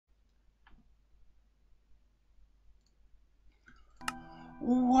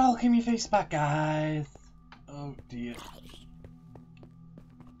Welcome your face back, guys. Oh dear.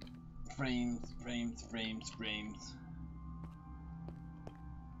 Frames.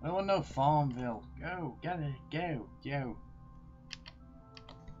 I don't want no Farmville. Go, get it, go.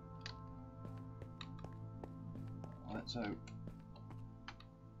 Let's hope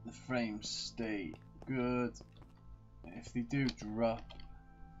the frames stay good. If they do drop,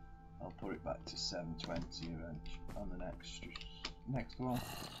 I'll put it back to 720 eventually on the next one.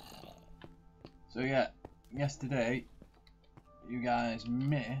 So yeah, yesterday you guys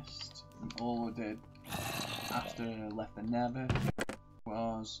missed, and all we did after I left the Nether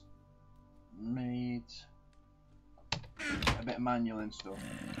was made a bit of manual and stuff,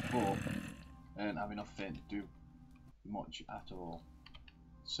 but I didn't have enough fit to do much at all.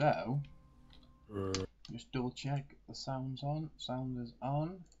 So just double check the sound's on. Sound is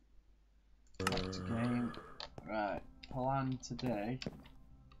on. Back to game. Right, plan today.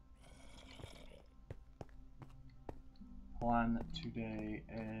 Plan today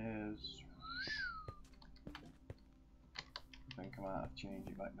is, I think I might have to change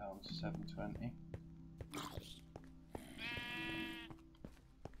it back down to 720.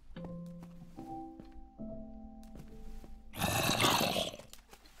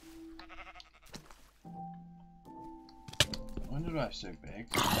 I wonder why it's so big.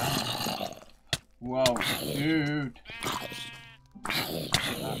 Whoa, dude!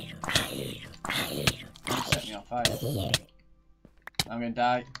 Don't set me on fire. I'm gonna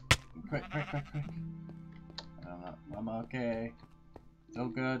die. Quick. I'm okay. Still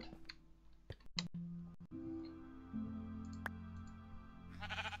good.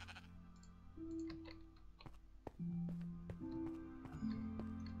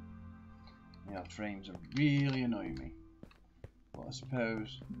 Yeah, frames are really annoying me. But I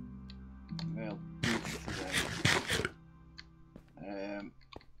suppose they'll do it today.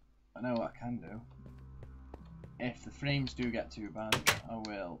 I know what I can do. If the frames do get too bad, I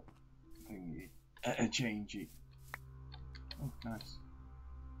will change it. Oh, nice.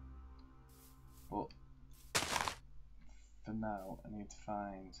 But for now, I need to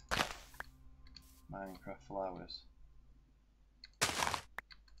find Minecraft flowers.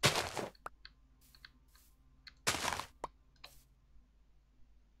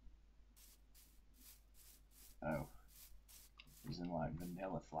 Oh, using like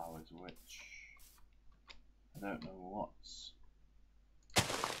vanilla flowers, which I don't know what's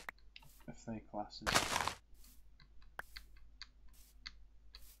if they classes.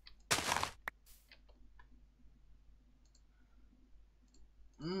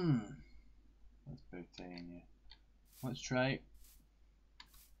 That's protein, yeah. Let's try it.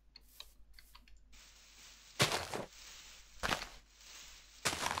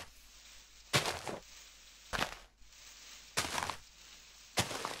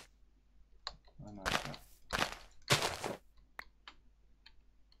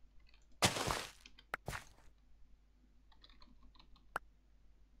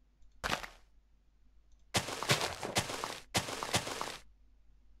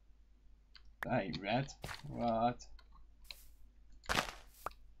 That ain't red. What?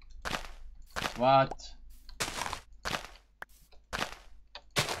 What?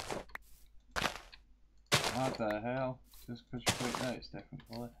 What the hell? Just because you put that, it's different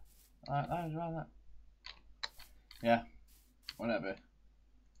colour. That is right, that. Yeah, whatever.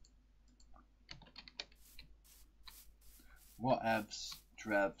 Whatevs,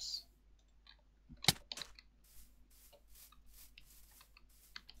 drevs.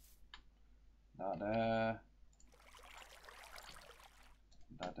 Da-da.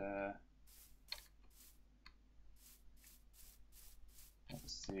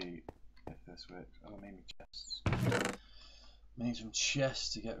 Let's see if this works. Oh, maybe chests. I need some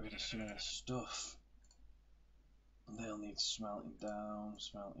chests to get rid of some of this stuff. They'll need smelting down.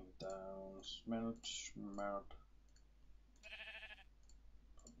 Smelt.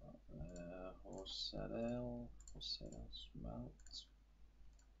 Put that there. Horse saddle, smelt.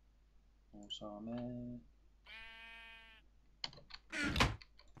 Horse armor.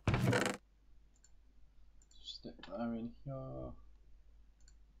 Stick that in here.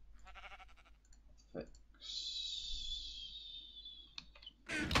 Fix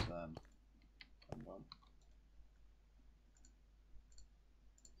them. Come on.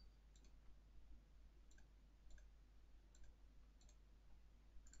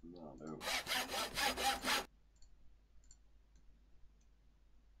 No.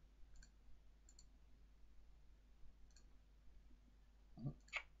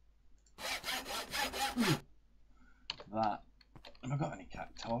 That. Have I got any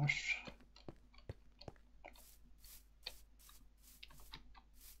cactus?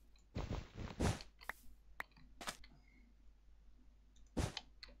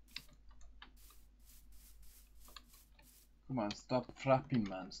 Come on, stop frapping,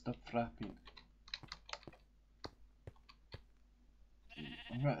 man. Stop frapping.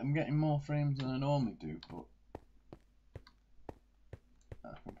 I'm getting more frames than I normally do, but I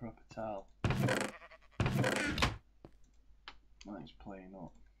can proper tell. Mine's playing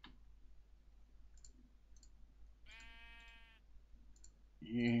up.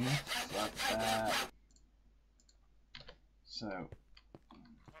 Yeah, like that. So,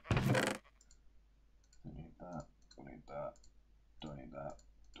 don't need that, don't need that, don't need that,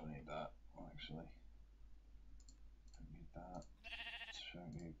 don't need that. Well, actually, don't need that,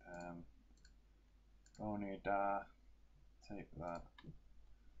 don't need them, don't need that, take that,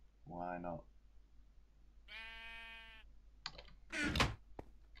 why not?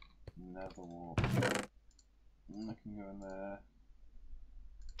 Never walk. I can go in there.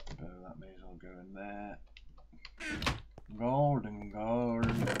 So that may as well go in there. Gold and gold.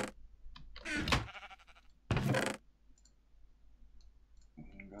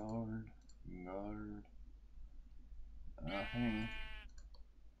 Gold, gold. I think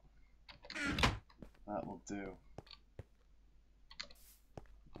that will do.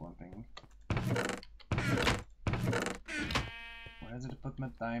 One thing. Where did I put my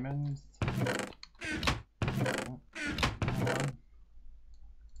diamonds? Oh,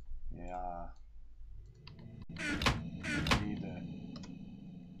 yeah. Need a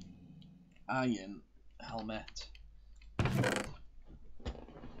iron helmet.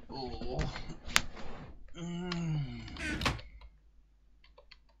 Oh.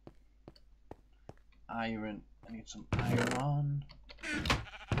 Iron. I need some iron.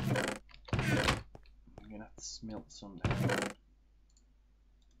 I'm gonna have to smelt some down.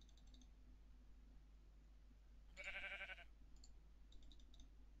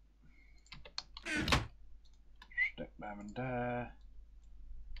 Stick them in there.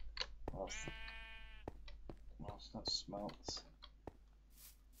 Whilst that smelts.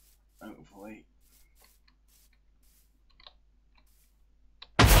 Hopefully.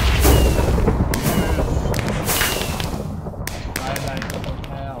 Twilight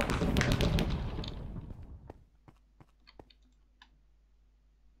Hotel.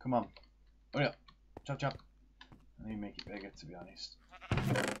 Come on. Hurry up. Chop chop. I need to make it bigger, to be honest.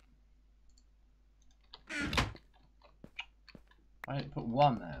 Why didn't you put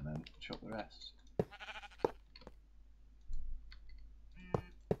one there and then chop the rest?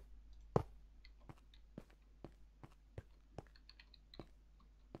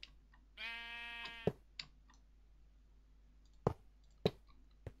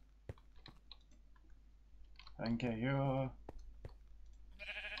 Thank you.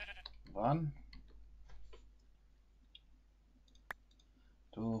 1,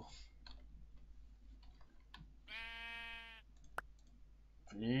 2,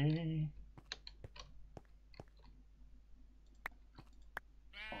 3.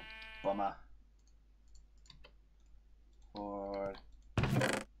 Oh, bummer. 4,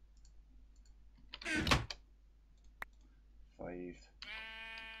 5.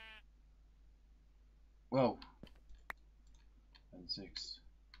 Whoa. And 6.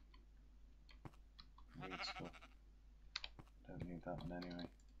 Weird stuff. Don't need that one anyway.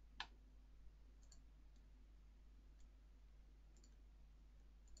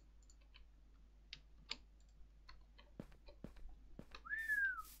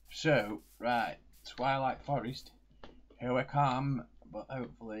 So, right, Twilight Forest, here I come, but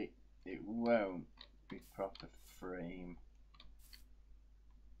hopefully it won't be proper frame.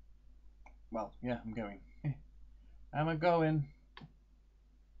 Well, yeah, I'm going. Am I going?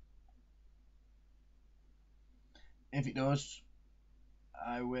 If it does,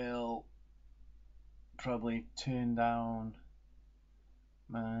 I will probably turn down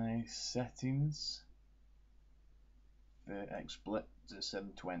my settings for XSplit to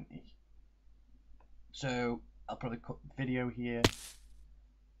 720. So I'll probably cut the video here.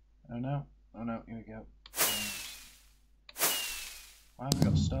 Oh no, here we go. Why have we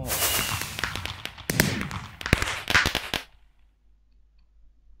got stars?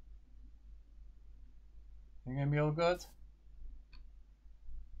 You gonna be all good?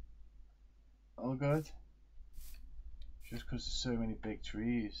 All good? Just because there's so many big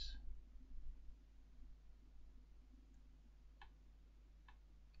trees.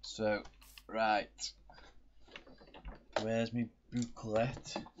 So, right. Where's my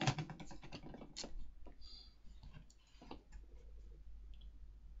booklet?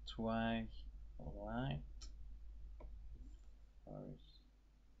 Twilight Forest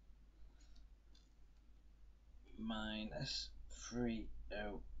minus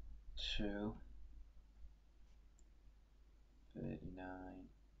 302 39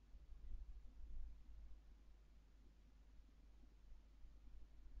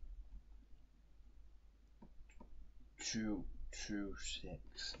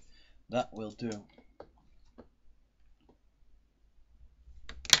 226. That will do.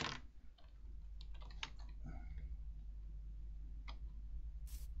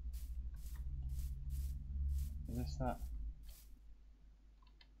 Is this that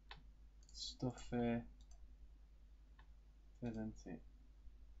stuff here? Isn't it?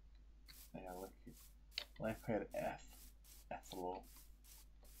 Yeah, liquid ethanol.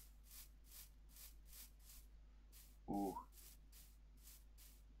 Ooh.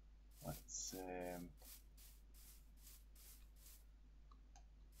 Let's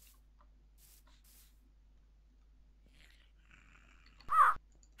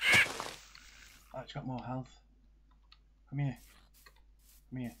oh, it's got more health. Come here.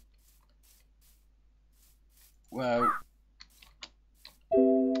 Come here. Whoa.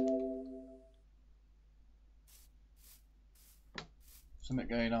 Something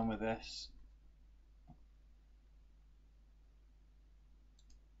going on with this.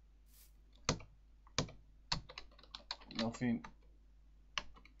 Nothing.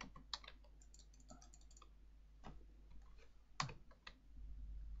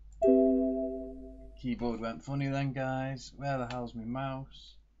 Keyboard went funny then, guys. Where the hell's my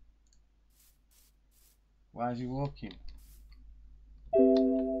mouse? Why is he walking?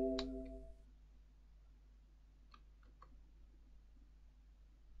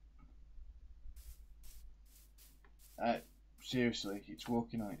 Seriously, it's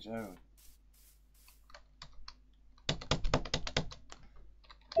walking on its own.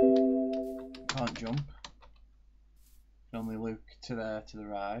 Can't jump. Can only look to there to the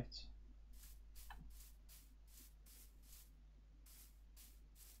right.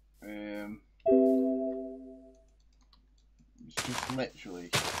 It's just literally.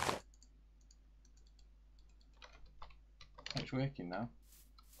 It's working now.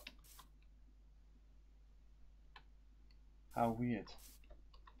 How weird.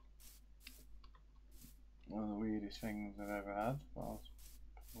 One of the weirdest things I've ever had whilst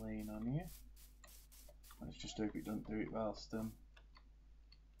playing on here. Let's just hope it doesn't do it whilst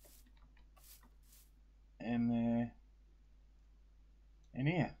in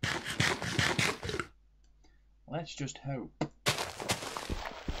here. Let's just hope.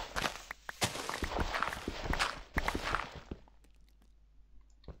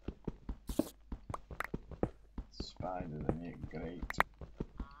 Spiders in here, great.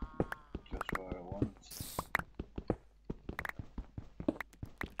 Just what I want.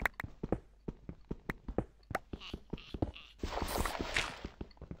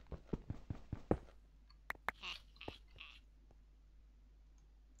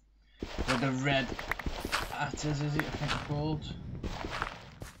 With the red atters, is it? I think it's called.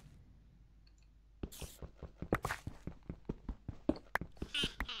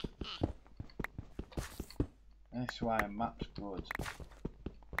 That's why a map's good.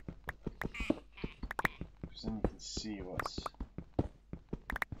 Because then you can see what's.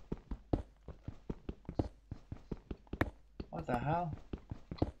 What the hell?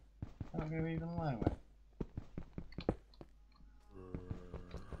 I'm not going to even lie with.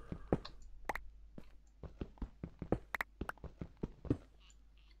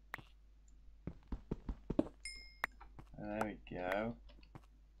 There we go.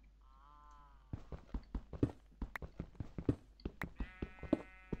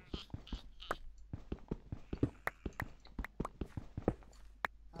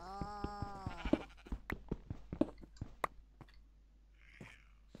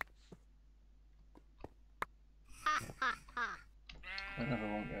 I never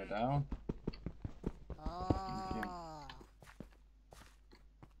won't go down.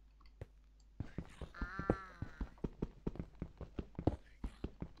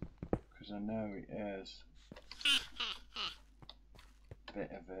 Because I know it is a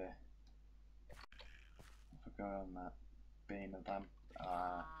bit of a. I forgot on that being a vamp.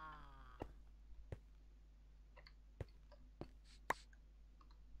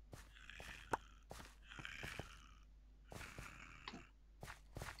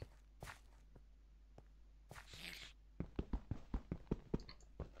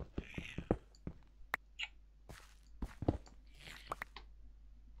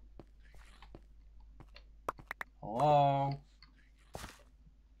 Hello?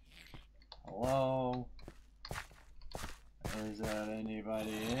 Hello? Is there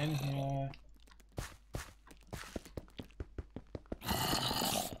anybody in here?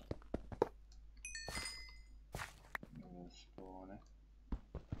 Spawner.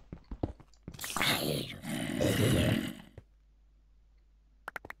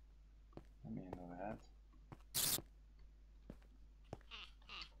 Let me another head.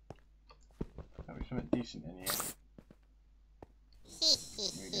 Got something decent in here.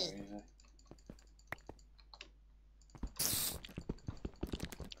 easy.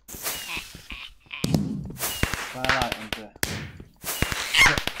 Twilight Hunter.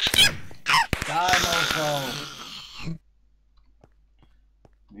 Die, mofo!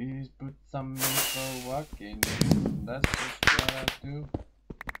 These boots are made for walking. That's just what I do.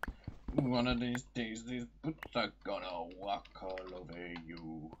 One of these days, these boots are gonna walk all over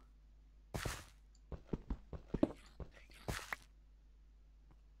you.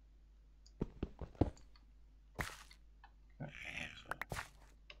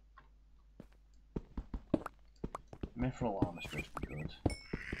 Mithril armor supposed to be good.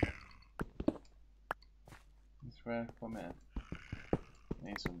 This where I come in.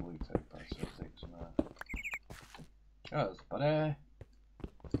 Need some blue tape, so I'll take some of that. Cheers, buddy!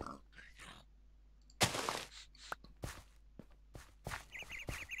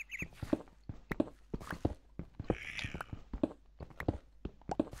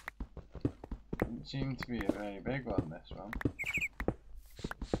 Doesn't seem to be a very big one, this one.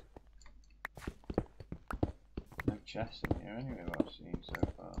 No chests in here anyway, what I've seen so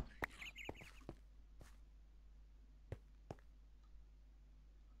far.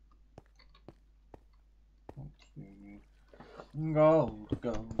 Gold,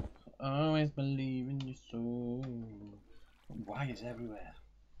 gold, always believe in your soul. Wires everywhere.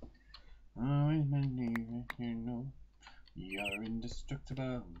 Always believe it, you know. You're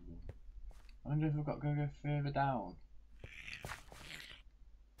indestructible. I wonder if we've got to go further down.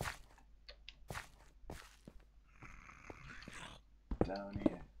 Down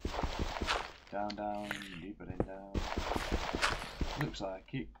here. Down, down, deeper and down. Looks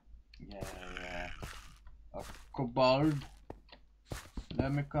like it. Yeah. A kobold.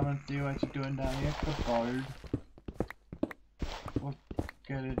 Let me come and see what you're doing down here, kobold. What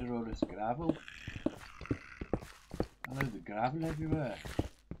get rid of all this gravel? I know the gravel everywhere.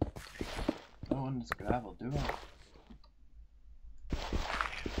 I don't want this gravel, do I?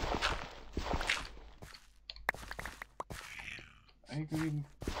 I think we're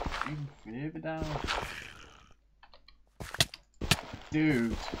even further down.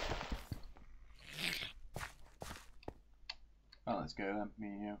 Dude. Oh, let's go then.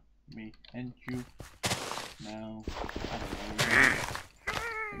 Me and you. Now, I don't know. I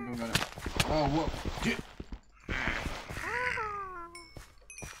think I'm gonna. Oh, what?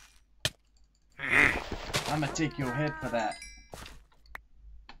 I'm gonna take your head for that.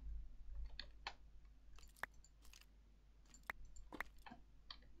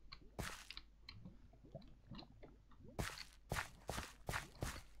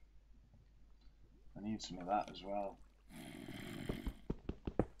 I need some of that as well.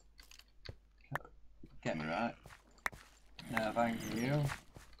 Get me right. No, thank you.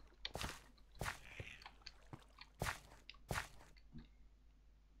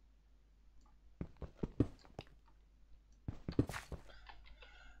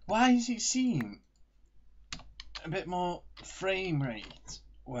 Why does it seem a bit more frame rate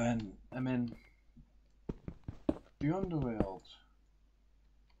when I'm in the underworld?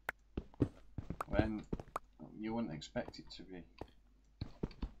 When you wouldn't expect it to be.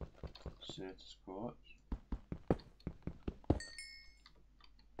 Certus quartz.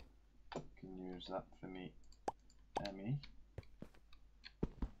 Can use that for me. Emmy.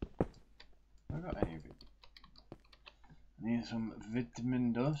 Have I got any of it? I need some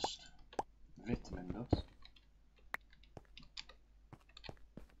vitamin dust. Vitamin dust.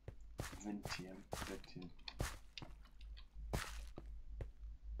 Vintium. Vitium.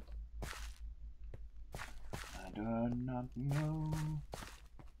 I do not know.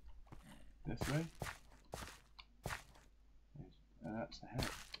 This way? That's the head.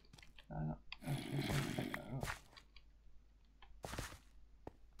 No, that's this way to pick that up.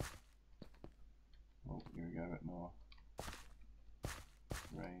 Oh, here we go, a bit more.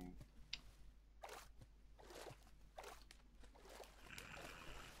 Rain.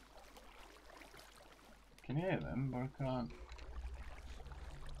 Can hear them, but I can't.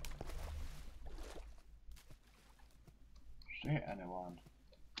 See anyone?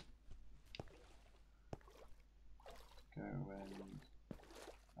 Go and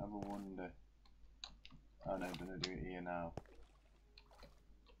have a wonder. Oh no, I'm gonna do it here now.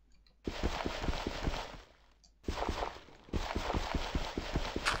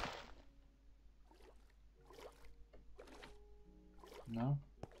 No?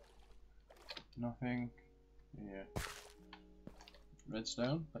 Nothing? Yeah.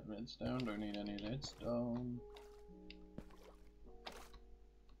 Redstone? Put redstone, don't need any redstone.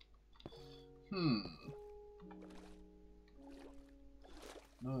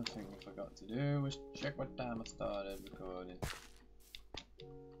 Another thing I forgot to do was check what time I started recording.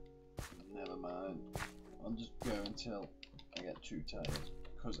 never mind. I'll just go until I get too tired,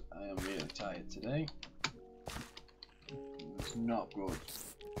 because I am really tired today. It's not good.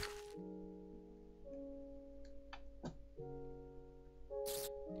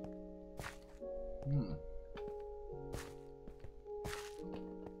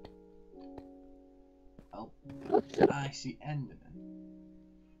 Icy Enderman.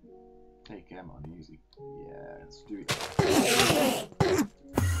 Take him on easy. Yeah, let's do it.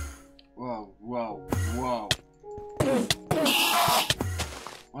 Whoa, whoa, whoa.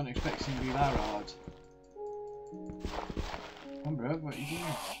 Wasn't expecting to be that hard. Come on, bro, what are you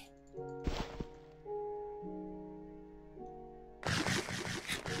doing?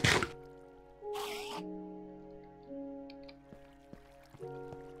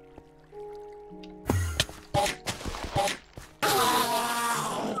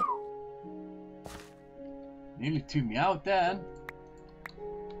 Nearly took me out then.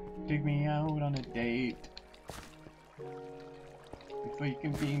 Take me out on a date. Before you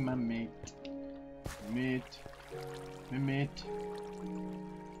can be my mate. Mate. My mate.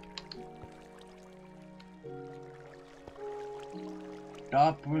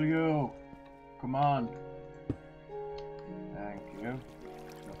 Stop, will you? Come on. Thank you.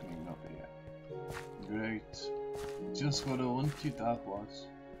 Nothing up here. Great. Just what I wanted that was.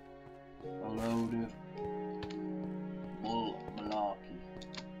 A load of malarkey.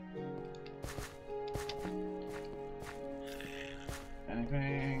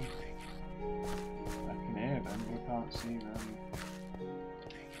 Anything? I can hear them, but I can't see them.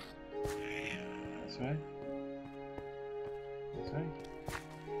 This way? This way?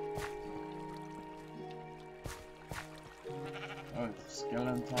 Oh, it's a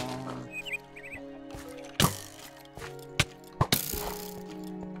skeleton.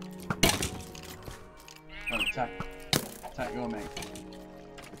 Oh, attack your mate.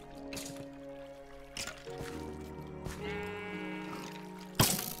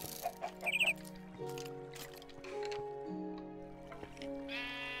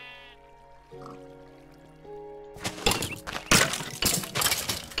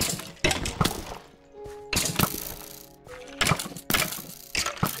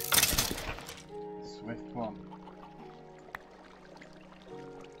 Swift one.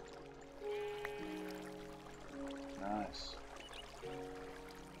 Nice.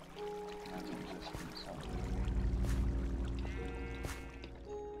 Magic resistance.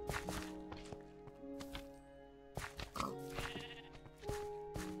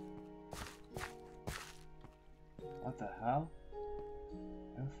 What the hell?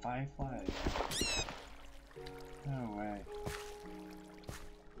 No fireflies. No way.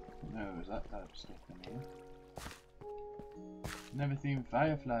 No, is that type of stuff in here? Never seen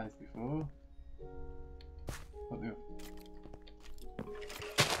fireflies before. What the?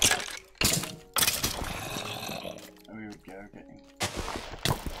 Oh, here we go, getting.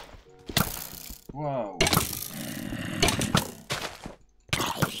 Whoa!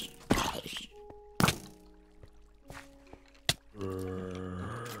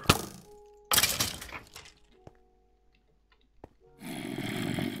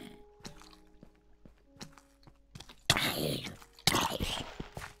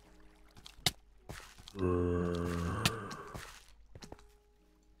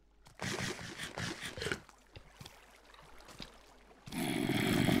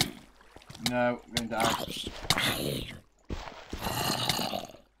 No, I'm gonna die.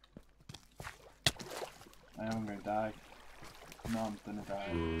 I am gonna die. No, I'm gonna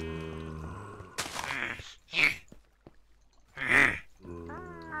die.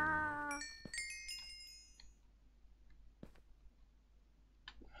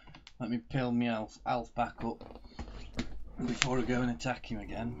 Let me peel my elf back up before I go and attack him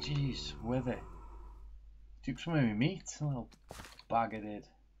again. Jeez, with it. Took some of my meat, a little bag I did.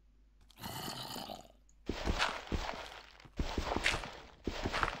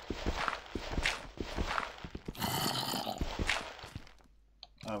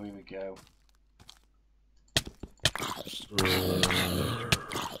 Oh, here we go.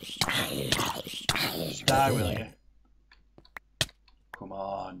 Just die, will you? Come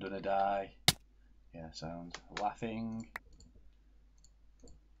on, don't die. Yeah, sound laughing.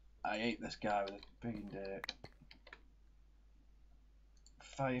 I hate this guy with a big dick.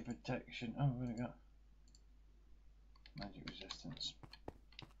 Fire protection. Oh, what have we got? Magic resistance.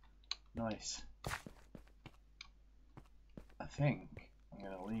 Nice. I think I'm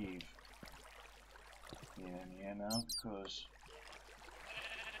gonna leave the enemy now because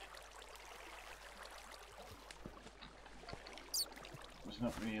there's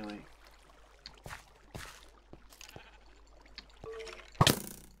not really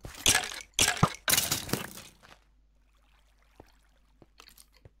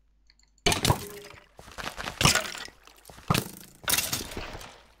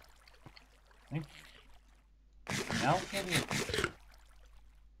Now get it.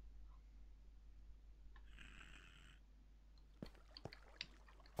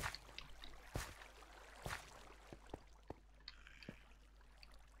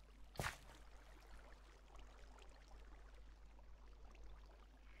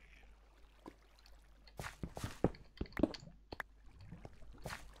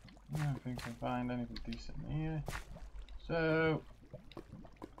 I don't think I can find anything decent here. So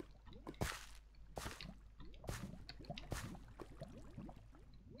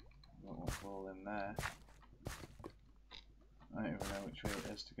won't fall in there. I don't even know which way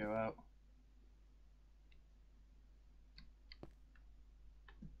it is to go out.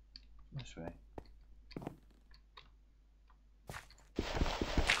 This way.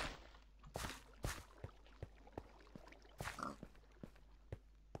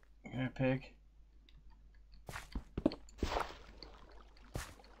 Go, pig.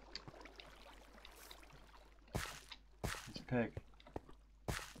 It's a pig.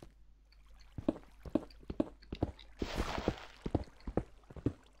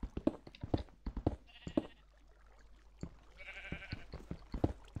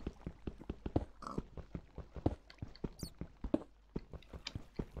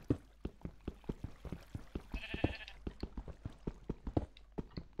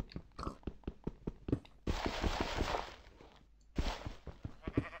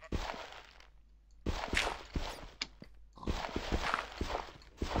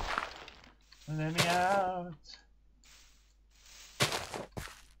 Let me out.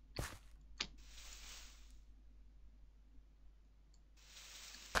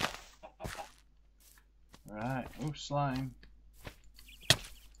 Right, oh slime.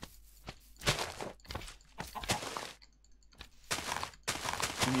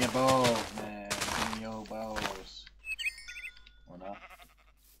 Give me your balls, man. Give me your balls. Or not.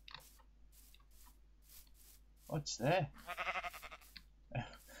 What's there?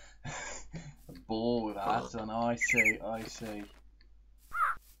 A ball with a hat on. I see, I see.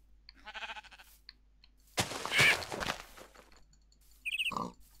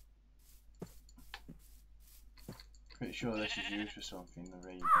 Pretty sure this is used for something, the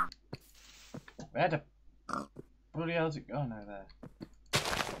raven. Where the bloody hell's it gone? Oh, no, there.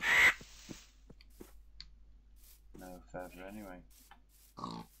 No feather anyway.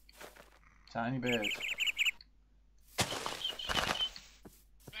 Tiny bird.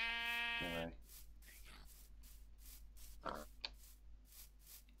 Get away.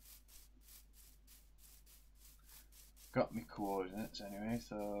 Got me coordinates anyway,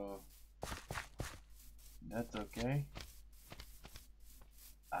 so that's okay.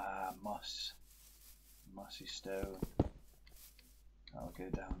 Ah, moss. Mossy stone. I'll go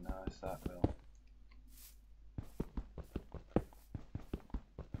down nice, that will.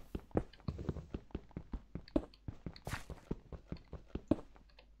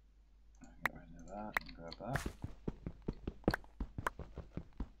 Get rid of that and grab that.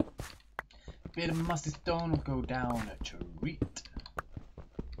 Bit of mossy stone will go down a treat.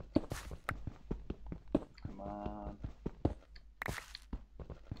 Come on.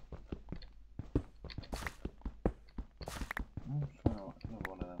 Another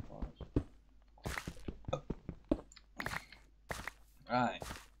one of them for us. Right.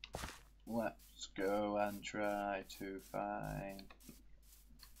 Let's go and try to find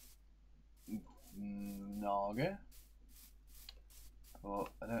Naga. But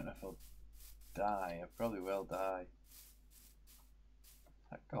I don't know if I'll die. I probably will die. Is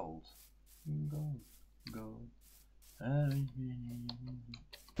that gold? Gold. Gold. Oh,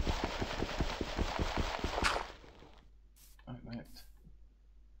 it worked.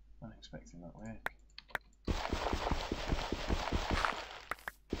 Not expecting that work.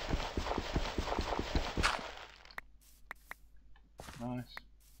 Nice.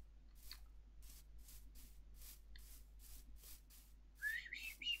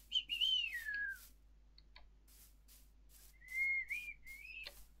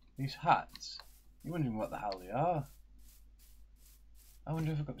 These hats, you're wondering what the hell they are. I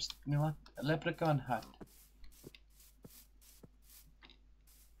wonder if I've got a leprechaun hat.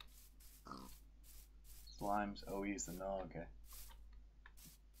 Slimes, oh, he's the Naga.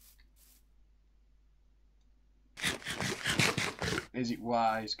 Is it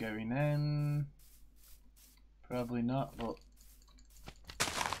wise going in? Probably not, but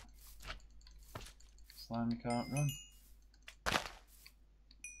slimy can't run.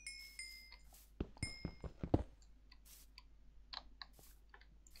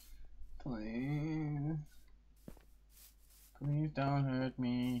 Please. Please don't hurt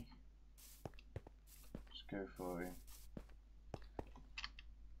me. Just go for him.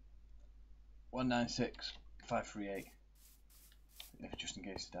 196. 538. If just in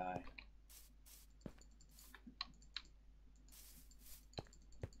case I die.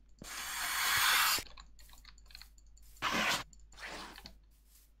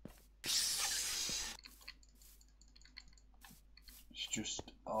 It's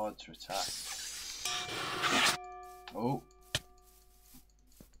just odd to attack. Oh.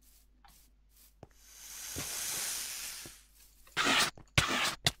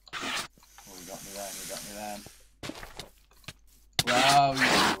 Oh, he got me then, he got me then. Wow,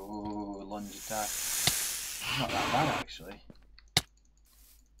 oh, lunge attack. It's not that bad actually.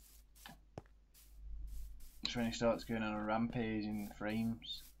 It's when he starts going on a rampage in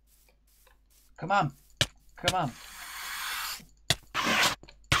frames. Come on! Come on!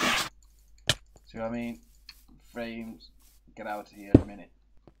 See what I mean? Frames. Get out of here in a minute.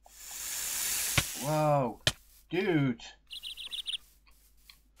 Whoa! Dude!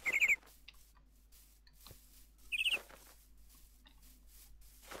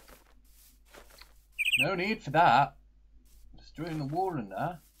 No need for that. Destroying the wall in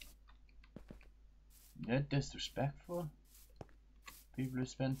there. They're disrespectful. People who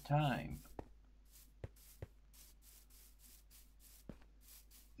spend time.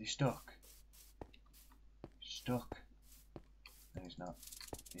 He's stuck. Stuck. No, he's not.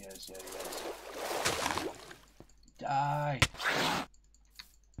 Yes, yeah, he is. Die!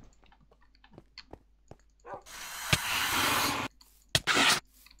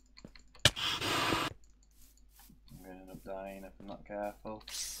 I'm gonna end up dying if I'm not careful.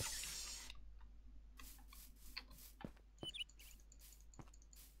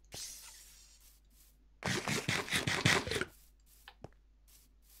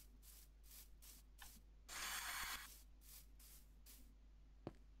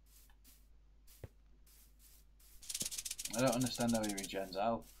 I don't understand how he regens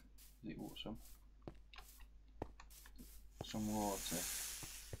out. Is it some water?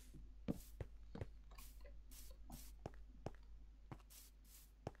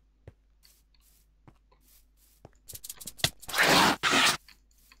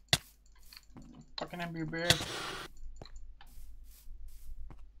 Fucking empty beer.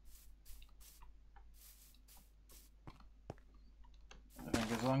 I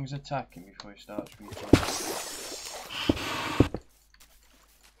think as long as attacking before he starts regening.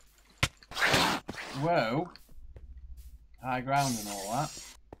 Whoa! High ground and all that.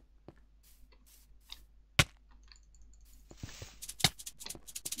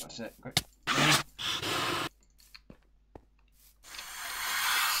 That's it, quick.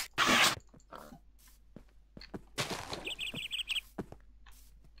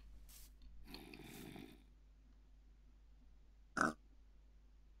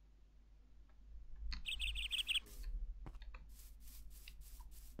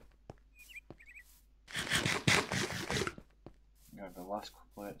 The last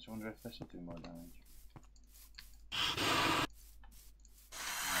couple hits. I wonder if this will do more damage.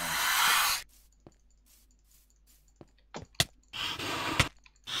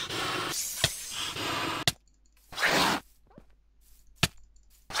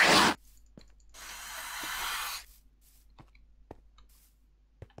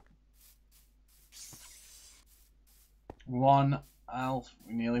 One elf.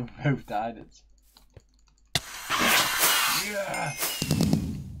 We nearly both died. It's yeah.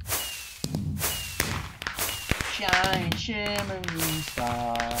 Shine, shimmering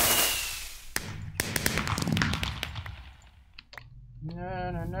star.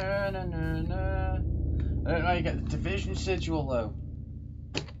 No, no, no, no, no, no. I don't know how you get the division schedule though.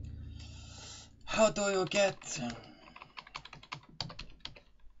 How do you get?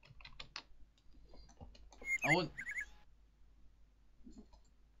 I want.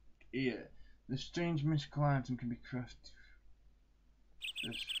 Yeah. The strange mystical item can be crafted.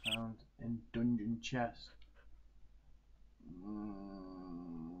 This found in dungeon chest.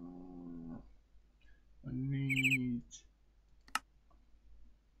 I need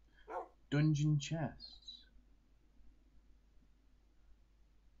dungeon chests.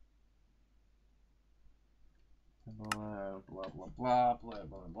 Blah blah blah blah blah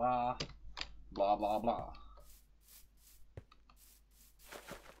blah blah blah blah blah.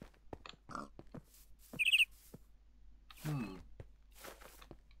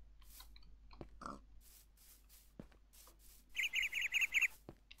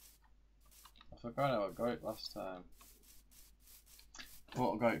 I forgot how I got it last time. I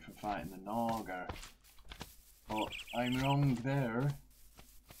thought I got it from fighting the Naga. But I'm wrong there.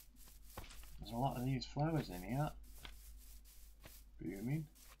 There's a lot of these flowers in here. Booming.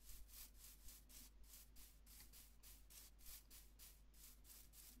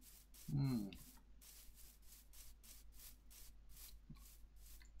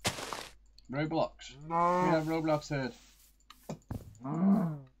 Roblox. We have Roblox heard.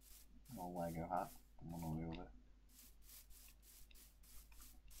 Oh, Lego hat. One or the other.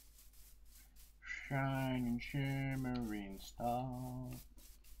 Shining, shimmering star.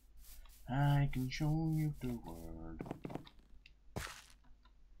 I can show you the world.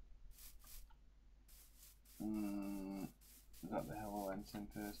 Is that the hell I went in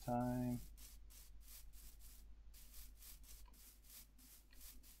first time?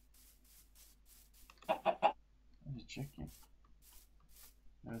 There's a chicken.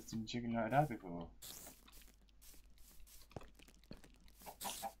 Never seen chicken like that before.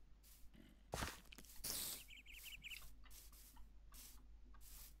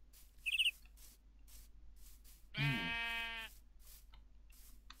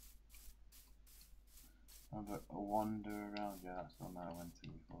 Have a wander around. Yeah, that's the one that I went to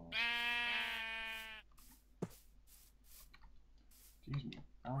before. Excuse me,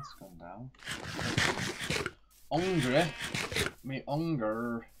 that's gone down. Hungry? Me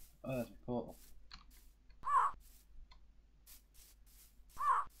hunger. Oh, there's a portal.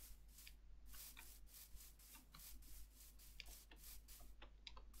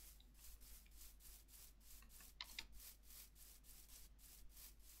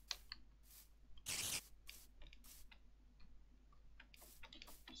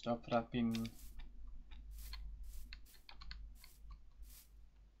 Stop rapping.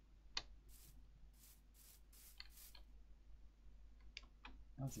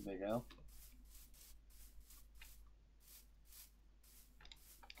 That's a big L.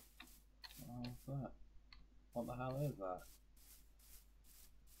 What's that? What the hell is that?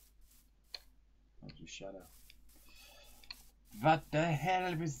 That's a shadow. What the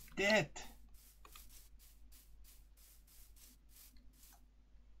hell was that?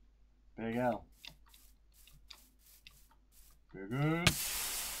 Big L. Big L.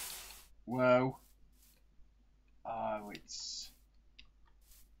 Whoa. Oh, it's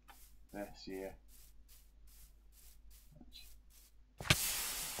this here.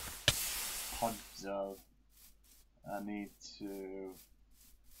 Podzol. I need to.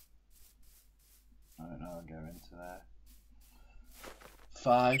 I don't know, I'll go into there.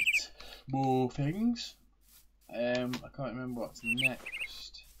 Fight more things. I can't remember what's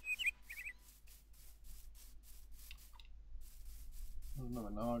next. There's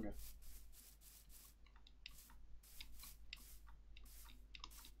another Naga.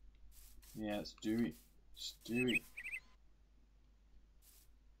 Yeah, let's do it. Let's do it.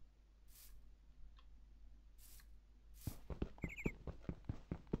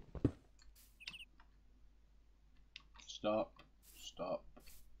 Stop. Stop.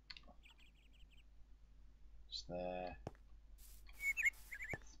 It's there.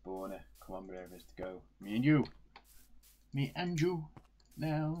 Spawner. Come on, bravers, to go. Me and you. Me and you.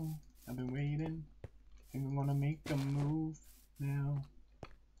 Now. I've been waiting. Think I'm gonna make a move now.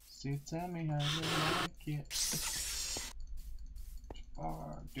 So tell me how you like it.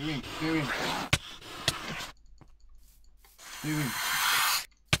 Oh, doing.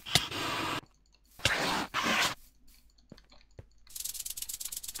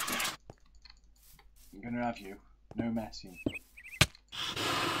 I'm gonna have you. No messing.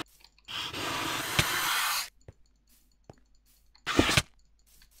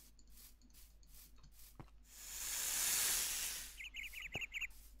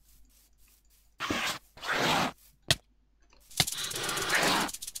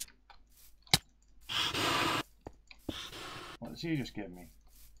 What did you just give me?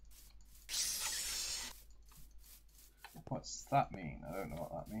 What's that mean? I don't know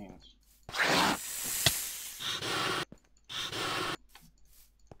what that means.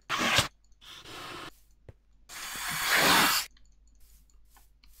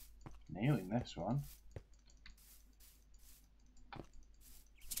 Nailing this one.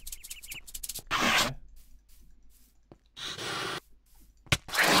 Okay.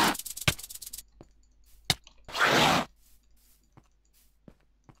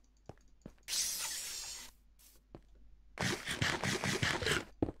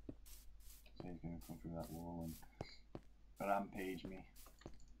 So he's going to come through that wall and rampage me.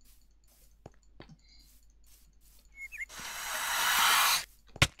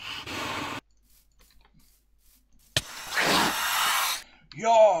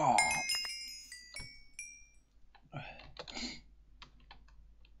 Yeah. I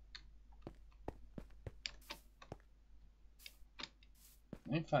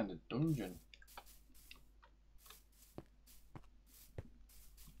need to find a dungeon.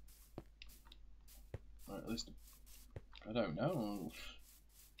 Or at least, I don't know.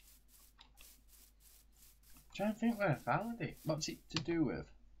 I'm trying to think where I found it. What's it to do with?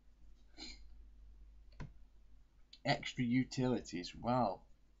 extra utilities. Wow.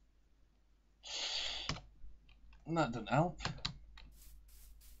 That doesn't help.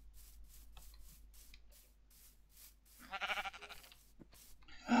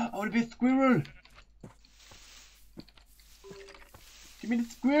 I want to be a squirrel. Give me the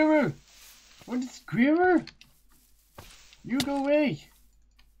squirrel. I want the squirrel. You go away.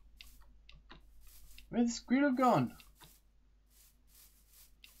 Where's the squirrel gone?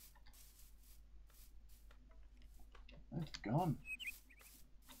 It's gone.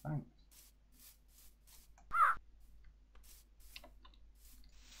 Thanks.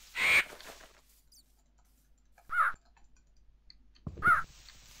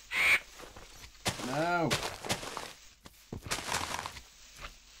 No.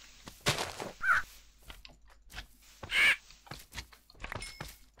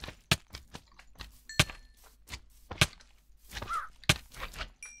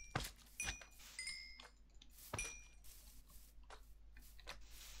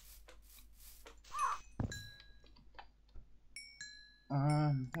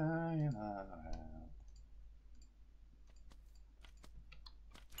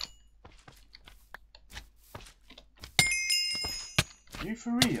 You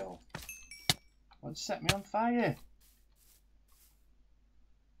for real? What set me on fire?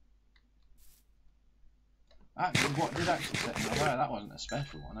 Actually, what did actually set me on fire? That wasn't a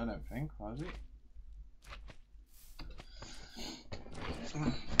special one, I don't think, was it?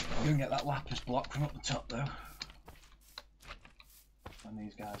 Gonna get that lapis block from up the top though. And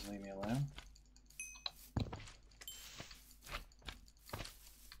these guys leave me alone.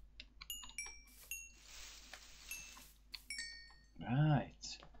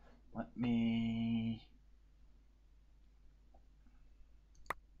 Right. Let me...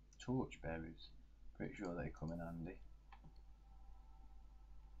 Torch berries. Pretty sure they come in handy.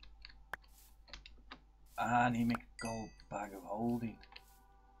 I need to make a gold bag of holding.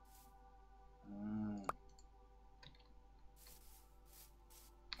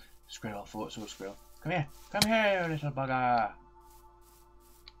 Squirrel, I thought so, squirrel. Come here, little bugger.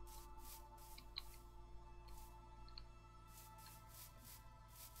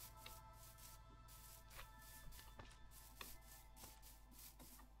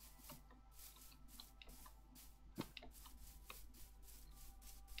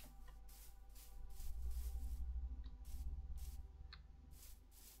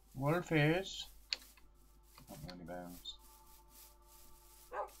 Wolf is not really bounds.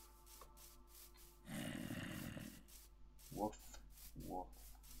 Woof, woof.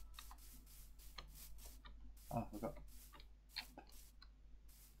 Oh, I forgot.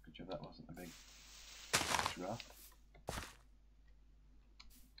 Good job that wasn't a big drop.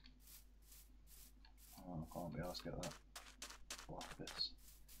 Oh, I can't be asked to get that. Block this.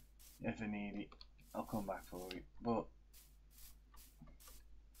 If I need it, I'll come back for it. But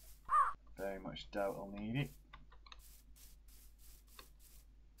very much doubt I'll need it.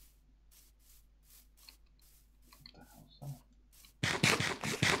 What the hell's that?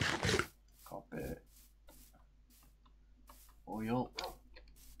 Copy it. Oil.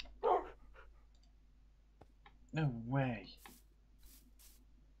 No way.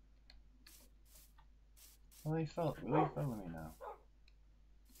 Will he follow me now?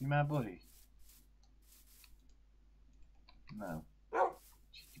 You my buddy? No.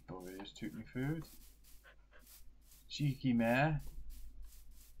 Cheeky bugger just took me food. Cheeky mare.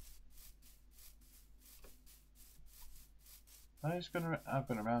 I've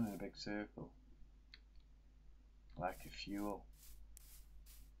gone around in a big circle. Like a fuel.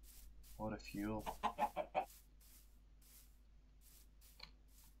 What a fuel.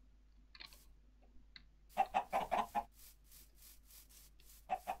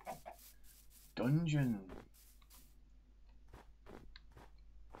 Dungeon.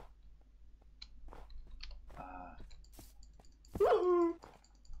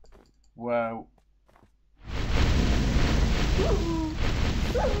 Wow.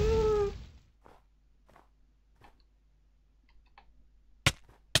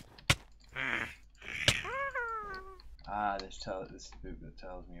 This is the book that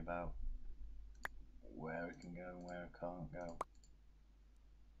tells me about where I can go and where I can't go.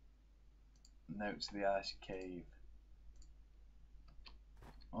 Notes of the icy cave.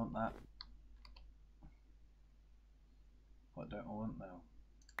 Want that? What don't I want now?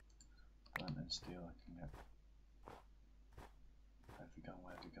 Flint and steel I can get. Where have we gone?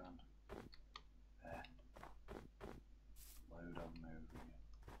 Where have we gone? There. Load on over here.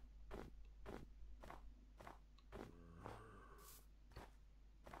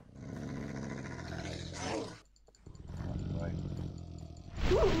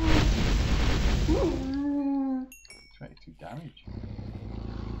 damage.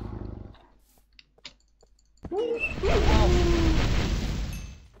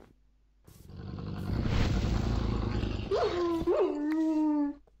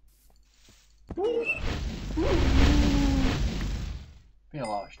 Feel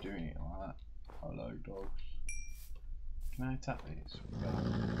harsh doing it like that. Hello, dogs. Can I tap these?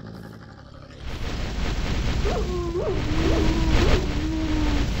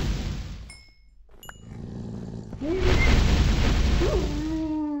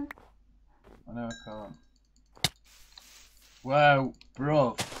 I know I can't. Wow,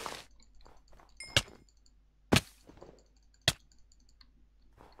 bruv.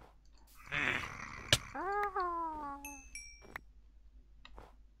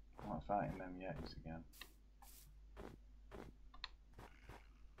 I'm not fighting them yetis again.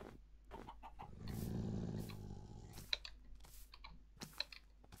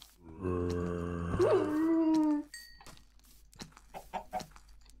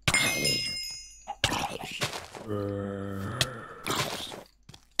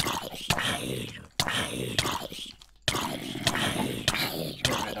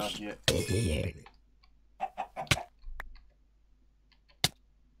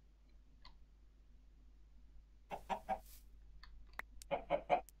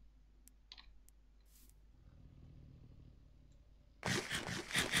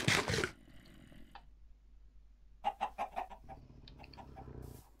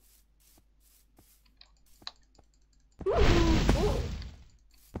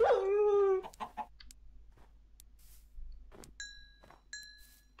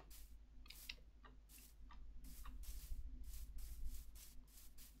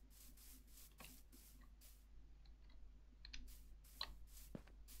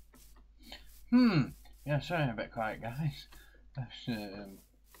 Yeah, sorry I'm a bit quiet, guys. I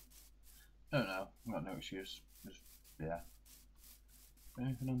don't know, I've got no excuse. Just, yeah.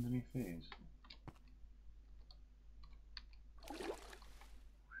 Anything underneath these?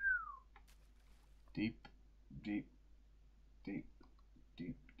 Deep, deep, deep,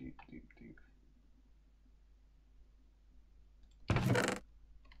 deep, deep, deep, deep.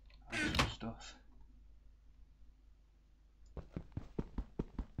 That's stuff.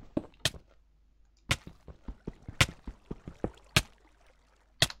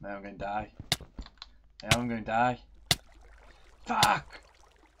 Now I'm going to die. Now I'm going to die. Fuck!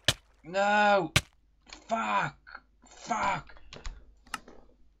 No! Fuck! Fuck!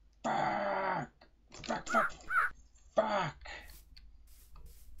 Fuck! Fuck! Fuck! Fuck!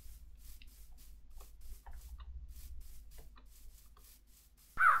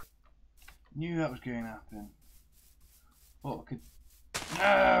 Knew that was going to happen. But I could.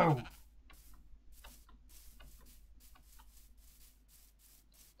 No!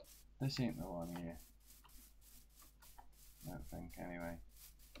 This ain't the one here. I don't think, anyway.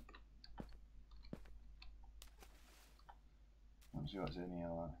 Let's see what's in here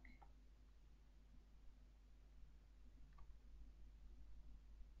like.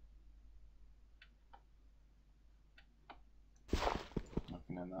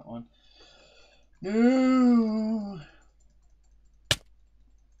 Nothing in that one. No!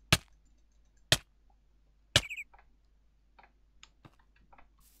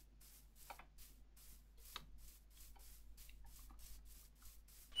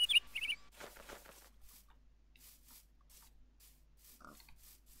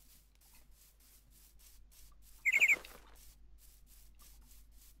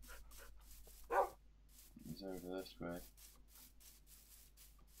 It's over this way.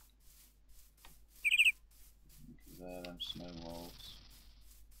 Because there, them snow walls.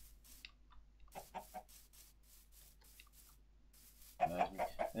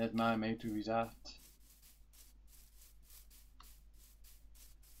 There's my mate who he's at.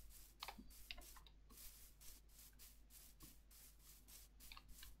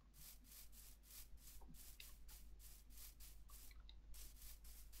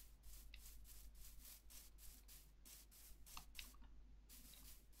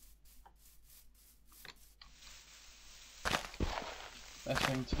 Best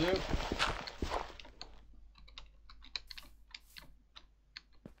thing to do.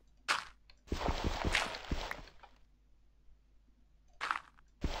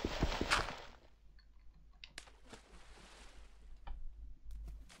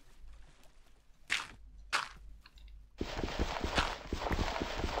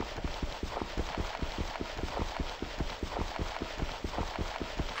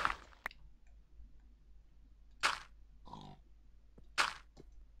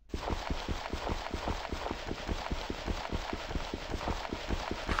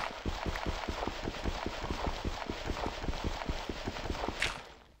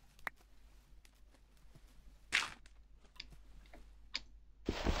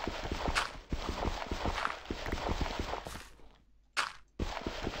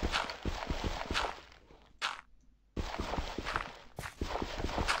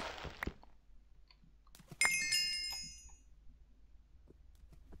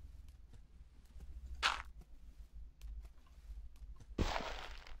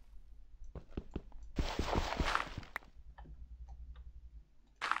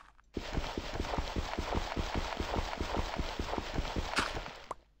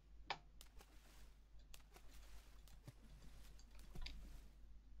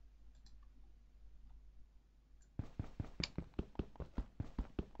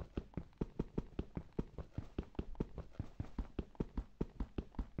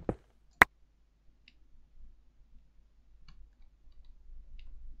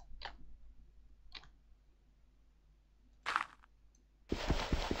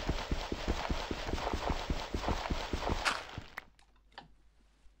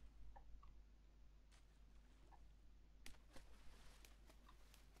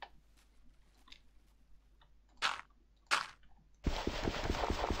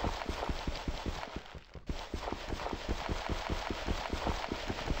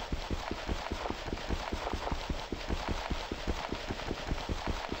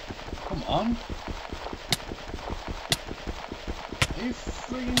 on. Are you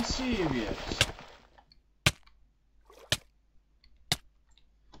friggin' serious?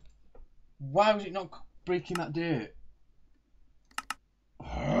 Why was it not breaking that dirt?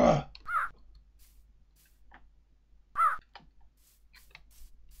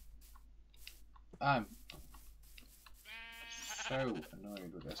 I'm so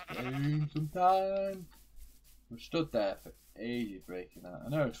annoyed with this game sometimes. I've stood there for ages breaking that. I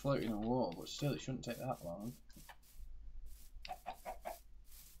know it's floating in water, but still it shouldn't take that long.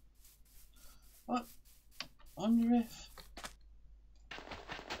 What? I wonder if...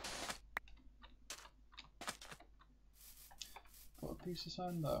 Put a piece of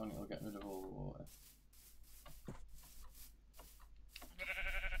sand down and it'll get rid of all the water.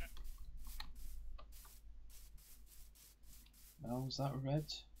 Now was that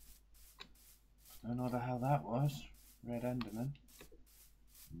red? No matter how that was. Red Enderman.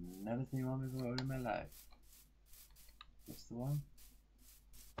 Never seen one before in my life. That's the one.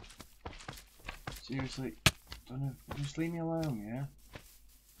 Seriously, don't know, just leave me alone, yeah?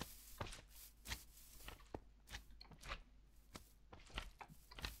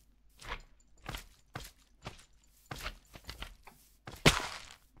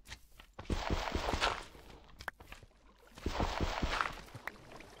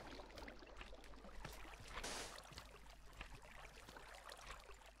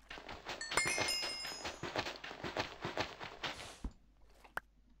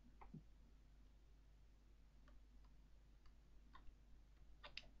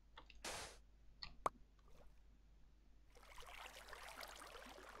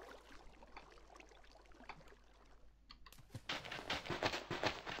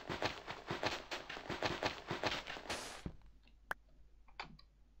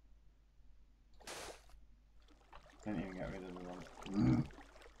 Can't even get rid of the one.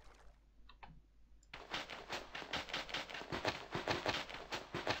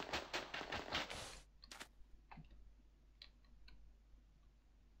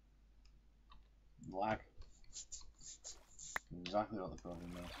 Lag. Exactly what the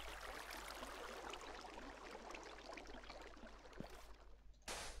problem is.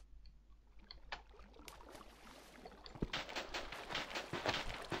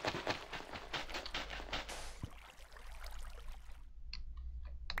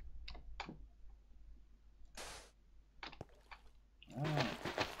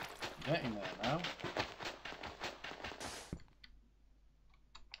 Getting there now.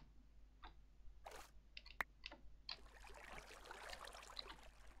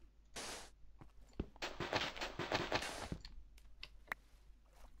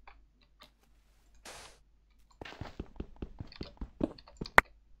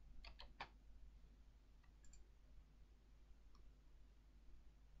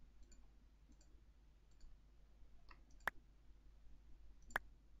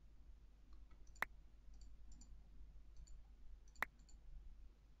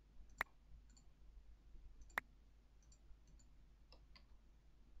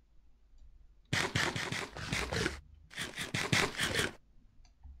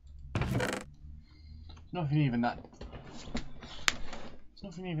 Nothing even that. It's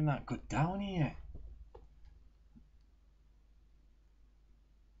nothing even that good down here.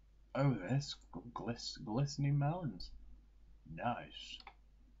 Oh, this glistening melons. Nice.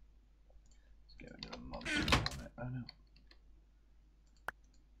 Let's get rid of the monsters on it. Oh no.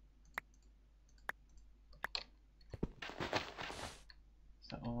 Is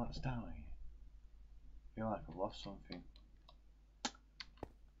that all that's down here? I feel like I've lost something.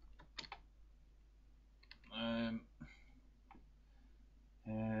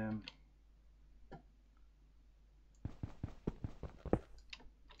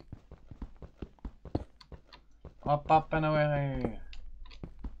 Up and away.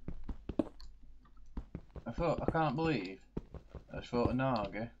 I can't believe I just fought a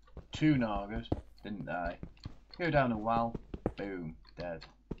Naga, 2 Nagas, didn't die. Go down a well, boom, dead.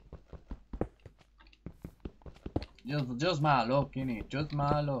 Just my luck, innit? Just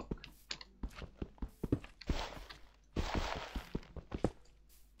my luck.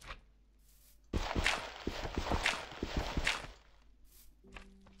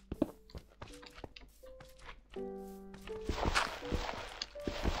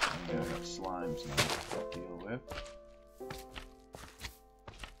 I've got slimes now to deal with.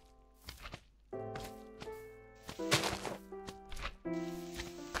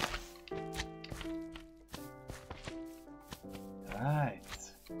 Right.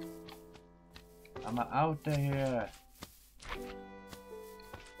 I'm out of here.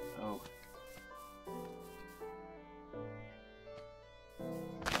 Oh.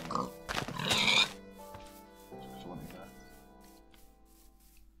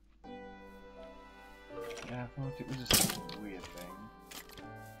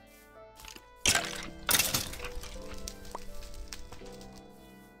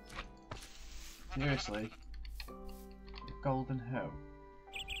 Seriously? Golden hoe.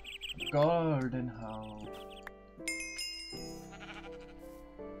 Golden hoe.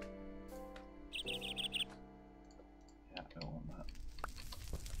 Yeah, I don't want that.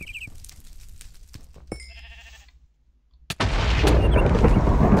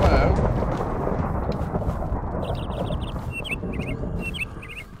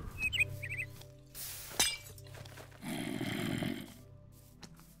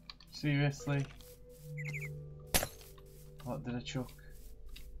 Seriously? What did I chuck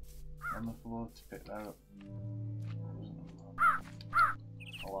on the floor to pick that up? I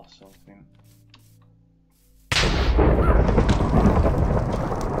lost something.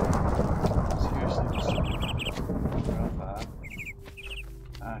 Seriously, just grab that.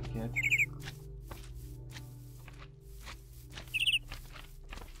 Ah, kid.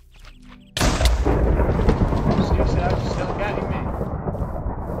 Seriously, how are you still getting me?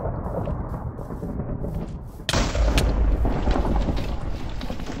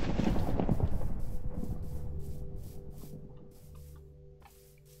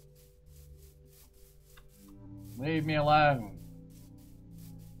 Leave me alone.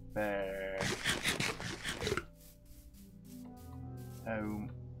 There.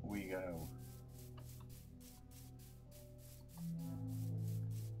 Home we go.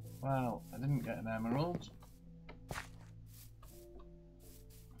 Well, I didn't get an emerald.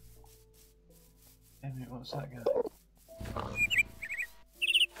 Damn it, what's that guy?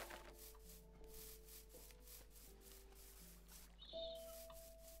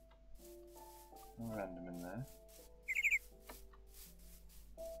 No random in there.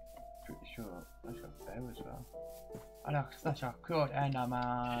 Pretty sure that's got a bear as well. Oh look, such a cute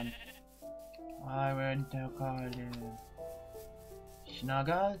Enderman. I went to call him.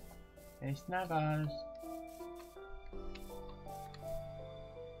 Snuggles? Hey Snuggles.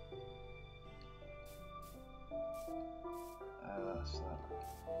 That's that.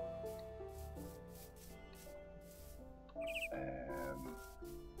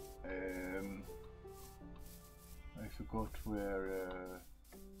 I forgot where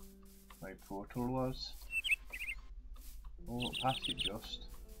my portal was. Oh, past it just.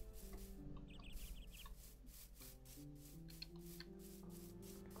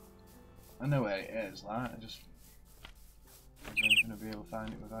 I know where it is, like, I wasn't going to be able to find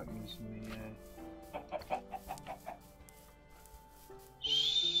it without using the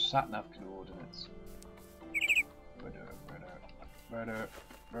sat-nav coordinates.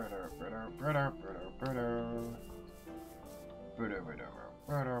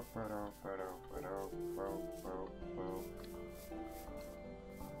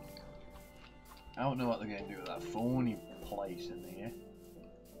 I don't know what they're going to do with that phony place in here.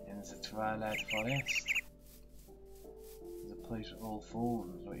 In the Twilight Forest. There's a place with all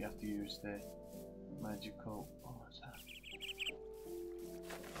phones, but you have to use the magical... Oh, what's that?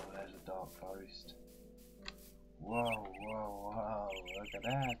 Oh, there's a dark forest. Whoa, whoa, whoa, look at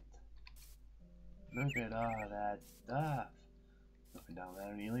that. Look at all that stuff. Nothing down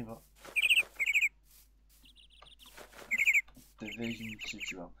there really, but... Division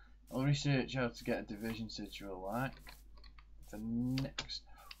Sigil. I'll research how to get a Division Sigil, like. The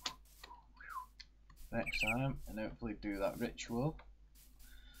next time, and hopefully do that ritual.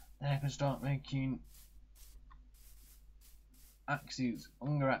 Then I can start making axes,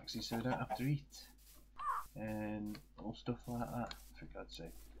 hunger axes, so I don't have to eat, and all stuff like that. For God's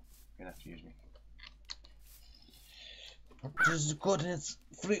sake, you're gonna have to use me. This is the coordinates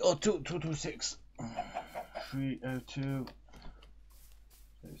 302.226. 302.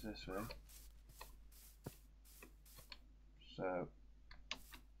 So it's this way. So.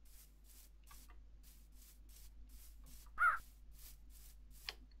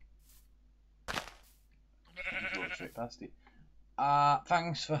 Straight past it.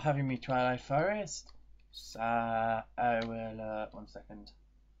 Thanks for having me, Twilight Forest. I will, 1 second.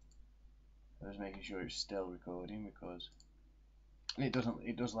 I was making sure it's still recording because it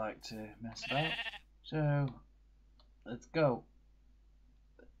does like to mess about. So, let's go.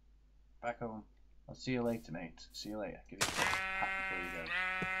 Back home. I'll see you later, mate. See you later. Give you a pat before you go.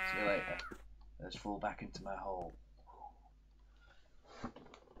 See you later. Let's fall back into my hole.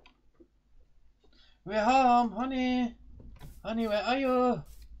 We're home, honey. Honey, where are you? Are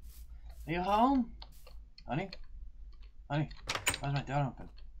you home? Honey? Honey? Why's my door open?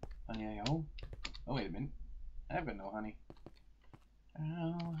 Honey, are you home? Oh, wait a minute. I've got no honey.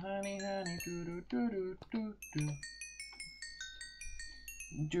 Oh, honey, honey, do do do do do do.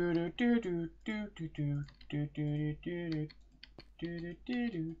 Do do do do do do do do do do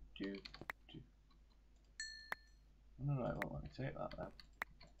do do do. I don't know, I won't let me take that then.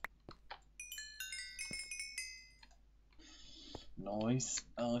 Nice.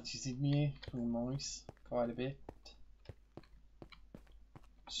 Arches in here. Oh, nice. Quite a bit.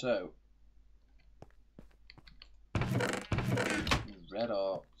 So, red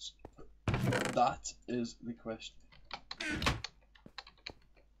arts. That is the question.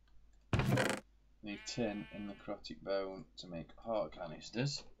 Need tin and necrotic bone to make heart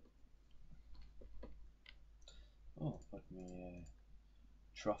canisters. Oh, put me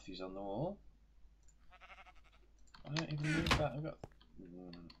trophies on the wall. I don't even need that. I've got.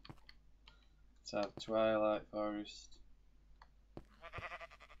 Let's have Twilight Forest.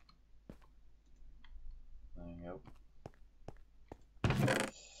 There you go.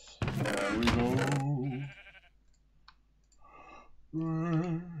 There we go.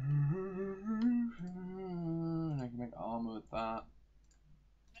 I can make armor with that.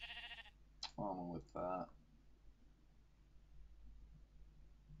 Armor with that.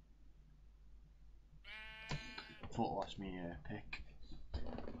 Thought that's me pick.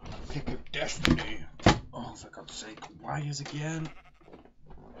 Pick of destiny. Oh, for God's sake, wires again.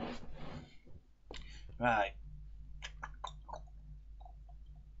 Right.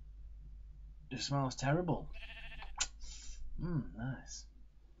 It smells terrible. Nice.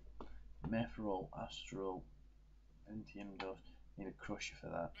 Mithril, astral, Pentium dust. Need a crusher for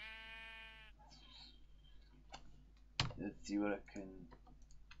that. Let's see what I can.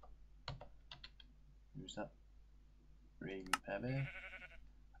 Who's that? Raven Pebble.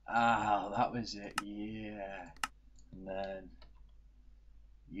 Ah, that was it. Yeah. And then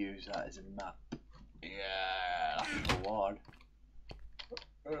use that as a map. Yeah, that's the one.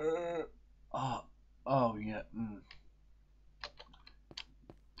 Oh yeah.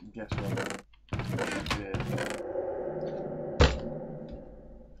 Guess what?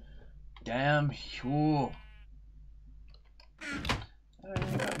 Damn sure.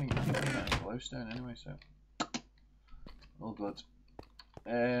 I'm getting glowstone anyway, so all good.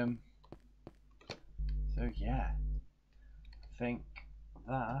 So yeah, I think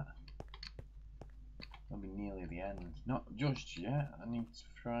that will be nearly the end. Not just yet. I need to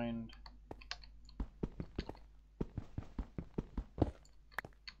find.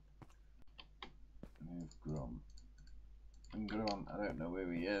 Move Grum. And Grum, I don't know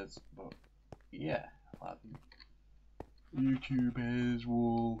where he is, but yeah, YouTube is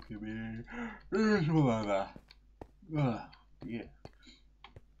walking me. Something like that. Yeah.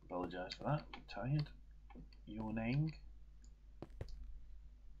 Apologise for that. I'm tired. Yawning.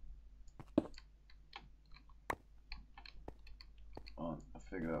 Oh, I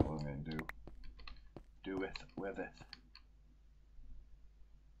figured out what I'm going to do. Do with it.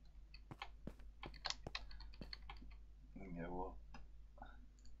 Go up.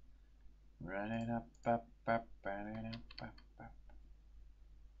 Run it up, run it up.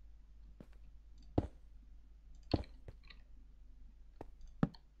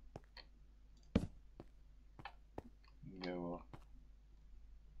 Go up.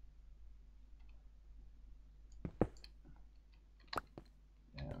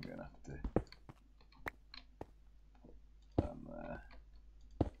 Yeah, I'm gonna have to put them there.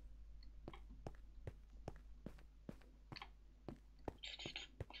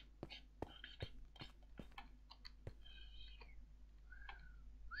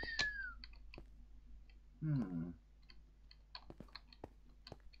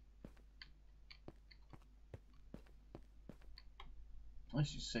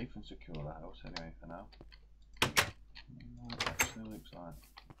 Let's just safe and secure the house anyway for now. What it actually looks like.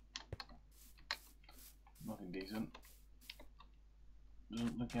 Nothing decent.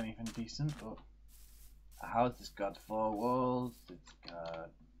 Doesn't look anything decent, but a house has got 4 walls, it's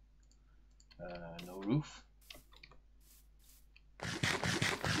got no roof.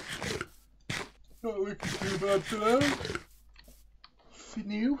 Not looking too bad for now. For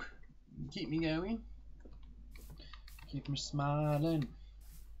new. Keep me going. Keep me smiling.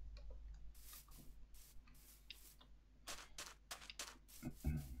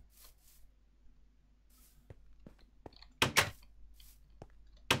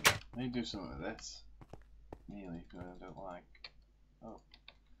 May do some of this. Nearly, because I don't like. Oh,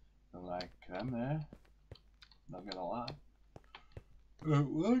 don't like them there. Not gonna lie. I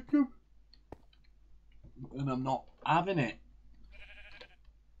don't like them. And I'm not having it.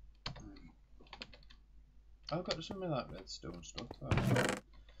 I've got some of that redstone stuff.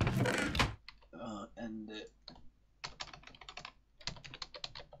 End it.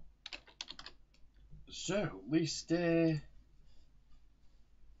 So, at least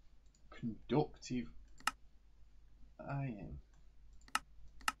conductive iron.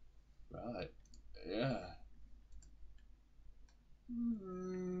 Right, yeah.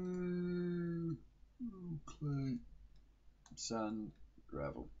 Okay. sand,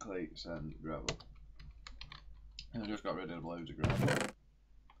 gravel, clay, sand, gravel. And I just got rid of loads of gravel.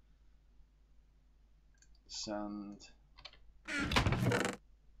 Sand,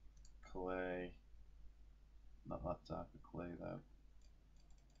 clay, not that type of clay though.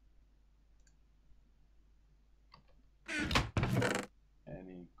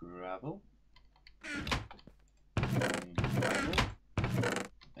 Any gravel? Any gravel?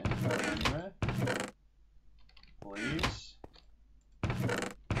 Any gravel anywhere? Please?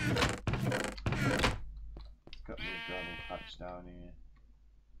 Got the gravel patch down here.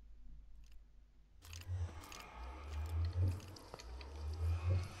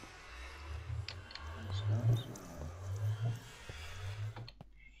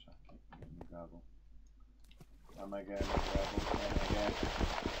 Gravel. Am I getting gravel?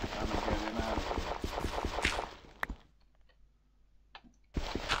 Am I getting out of here?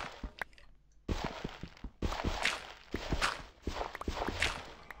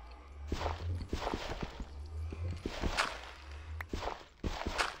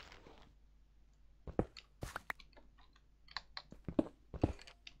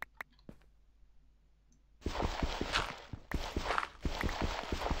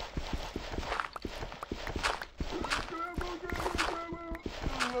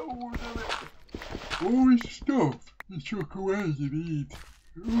 All this stuff you chuck away you need.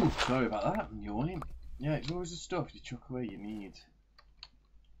 Ooh, sorry about that, I'm yawning. Yeah, it's always the stuff you chuck away you need.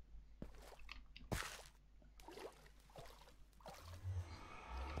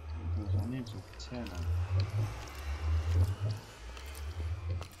 Because I need some tin.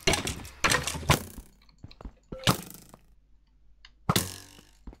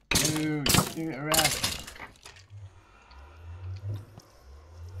 Dude, just give it a rest.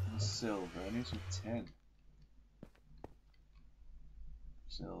 Silver, I need some tin.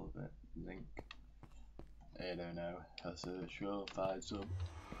 Silver, zinc. I don't know. That's a sure find some.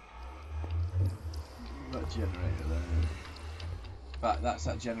 That generator there. In fact, that's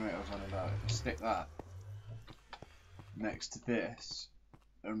that generator I was on about. If I stick that next to this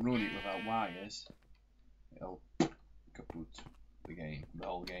and run it without wires, it'll kaput the game. The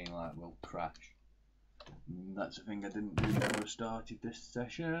whole game like will crash. That's the thing I didn't do before I started this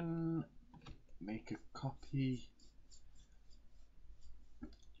session. Make a copy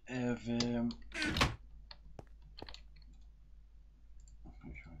of which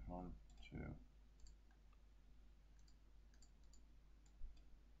one? 2.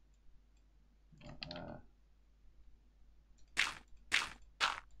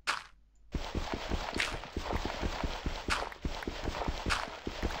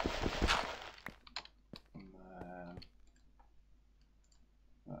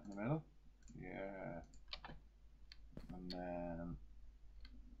 That in the middle? Yeah. And then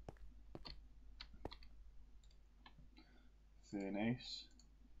furnace.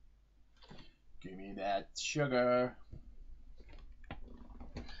 Give me that sugar.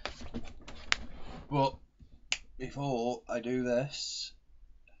 But before I do this,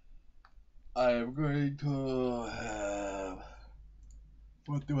 I am going to have,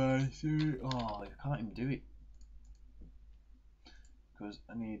 what do I say? Oh, I can't even do it because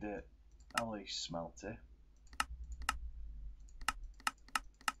I need a alloy smelter.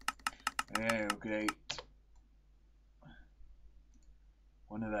 Oh, great.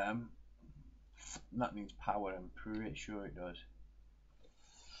 One of them. That needs power, I'm pretty sure it does.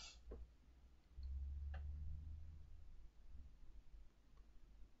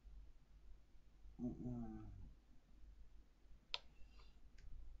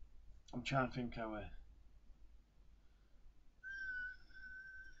 I'm trying to think how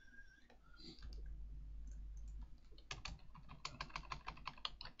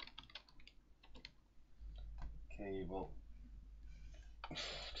cable. It's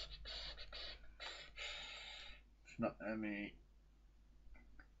not any.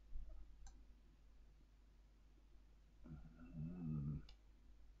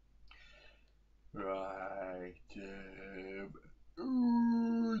 Right.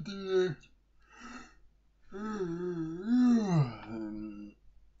 Oh dear.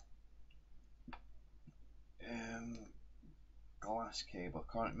 Glass cable.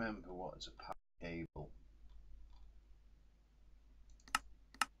 I can't remember what is a power cable.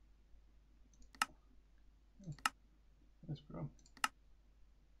 Where's from?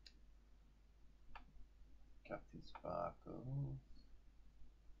 Captain Sparkle.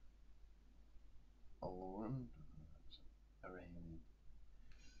 Alarm.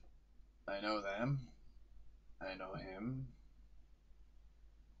 I know them. I know him.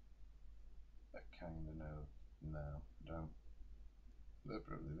 I kinda know. No, I don't. They're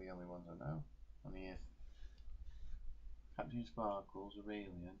probably the only ones I know on here. Captain Sparkles,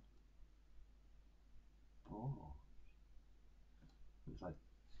 Aurelian. Oh. Looks like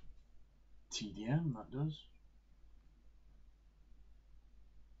TDM, that does.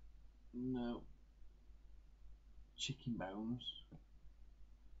 No. Chicken bones.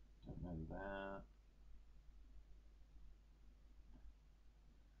 Don't know that.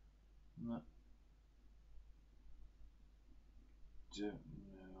 No. Don't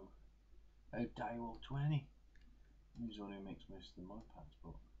know. Oh, Direwall 20. He's the one who makes most of the mod packs,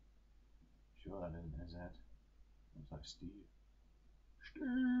 but sure that isn't his head. Looks like Steve.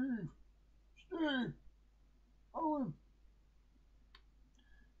 Steve! Steve! Owen!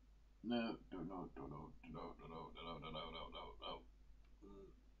 No, no.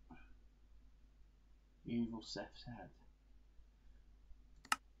 Evil Seth's head.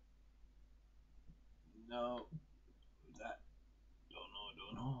 No. That.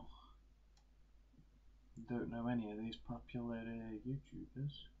 Don't know. Don't know any of these popular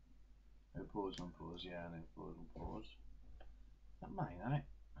YouTubers. Oh, pause on pause, yeah, I know, pause on pause. That might, right?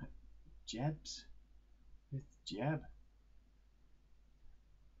 Jebs. It's Jeb.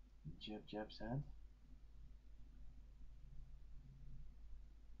 Jeb's head.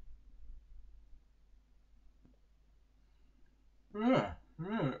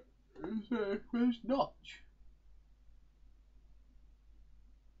 Where's Notch?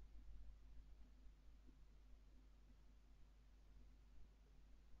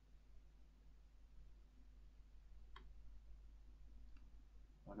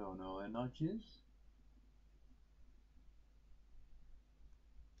 I don't know where Notch is.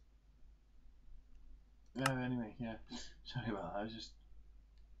 No, anyway, yeah. Sorry about that, I was just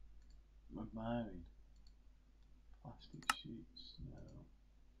admiring. Plastic sheets, no.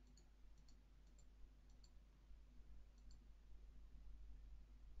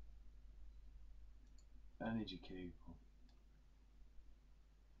 Energy cable.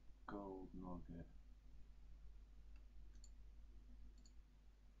 Gold nugget.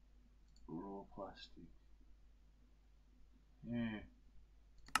 Raw plastic. Yeah.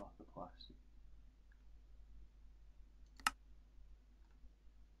 Block of plastic.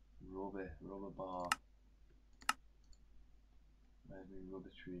 Rubber bar. Where's my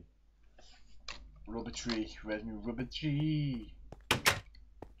rubber tree? Rubber tree, where's my rubber tree?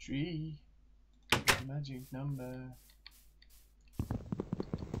 Tree. Magic number.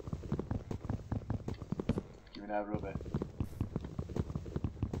 Give me that rubber.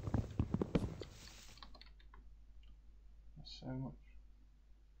 There's so much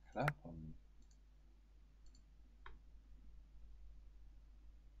crap on me.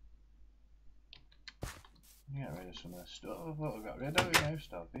 Get rid of some of the stuff. I thought I got rid of it now,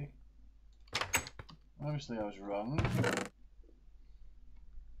 stop it. Obviously I was wrong.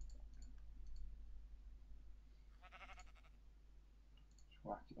 Just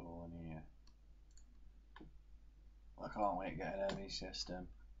whack it all in here. I can't wait to get an ME system.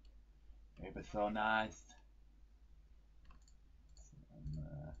 It'd be so nice. And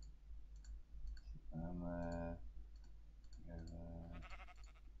there. And there. Go there.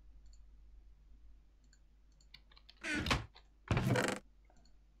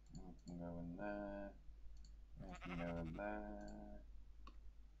 We can go in there. We can go in there.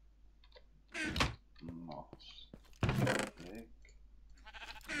 Moss. Dick.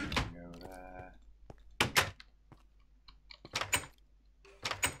 We can go there.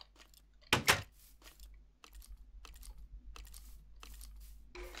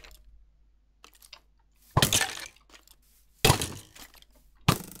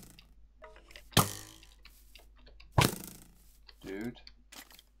 Dude.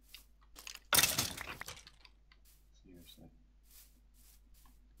 Seriously.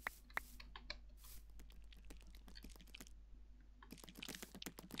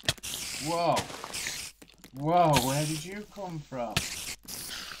 Whoa! Whoa, where did you come from?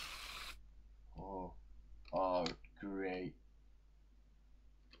 Oh. Oh, great.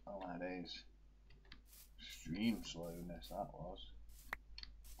 Oh my days. Extreme slowness that was.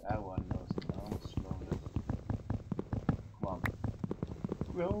 That one was no slowness. Come on.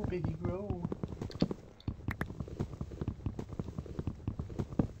 Grow, baby, grow.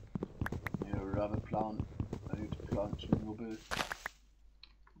 Need a rubber plant. I need to plant some rubber.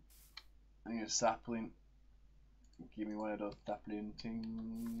 I need a sapling. Give me one of those sapling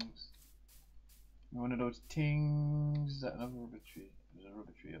things. One of those things. Is that another rubber tree? There's a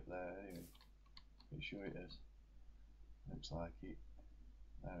rubber tree up there anyway. Pretty sure it is. Looks like it.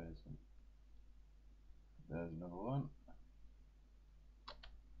 There isn't. There's another one.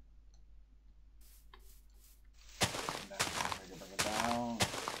 Now, bring it down.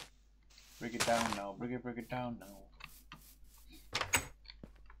 Bring it down now. Bring it down now.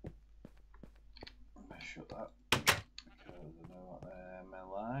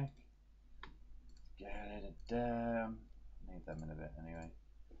 Need them in a bit anyway.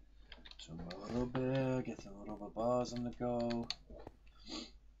 Some rubber, get some rubber bars on the go.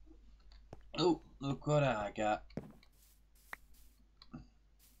 Oh, look what I got.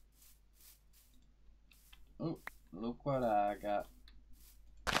 Oh, look what I got.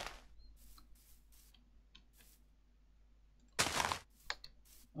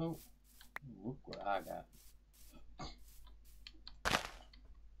 Oh, look what I got.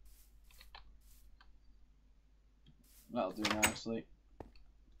 That'll do nicely.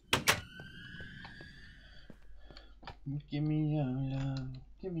 Give me your love,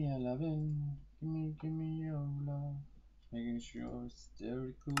 give me your loving, give me your love. Making sure it's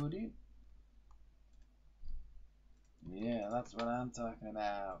still recording. Yeah, that's what I'm talking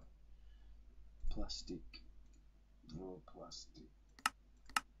about. Plastic, raw plastic.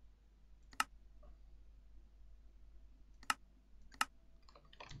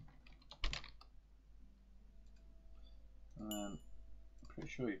 I'm pretty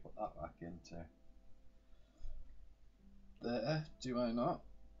sure you put that back into there, do I not?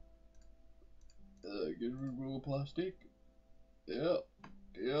 Get rid of raw plastic. Yeah,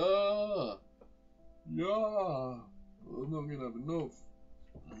 yeah, yeah. I'm not gonna have enough.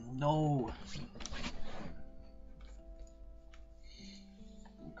 No,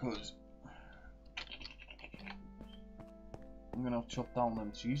 because I'm gonna chop down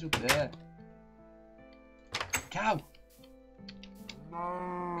them trees up there. Cow!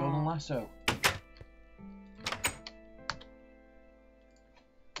 Golden lasso.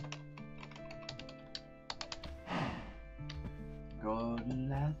 Golden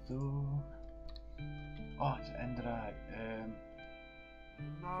lasso. Oh, it's end of eye.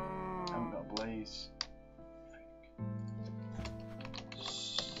 I haven't got a blaze.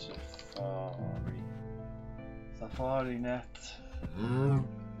 Safari. Safari net.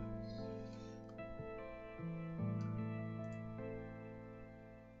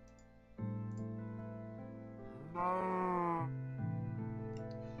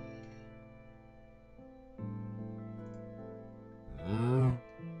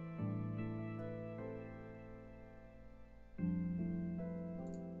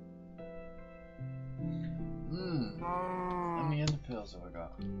 How many ender pearls have I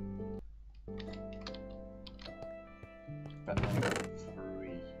got? Bet I've got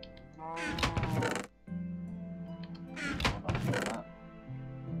 3. That.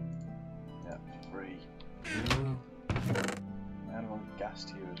 Yeah, 3. I had one gassed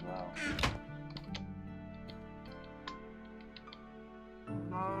here as well.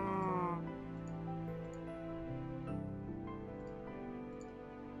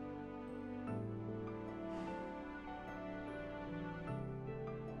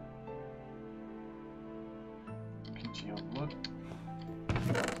 Congealed blood.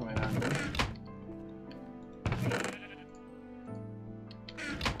 Coming handy.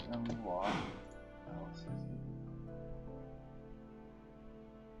 And what else is it?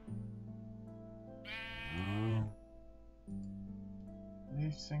 Are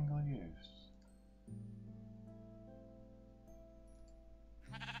these single use?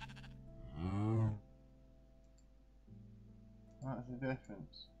 What's the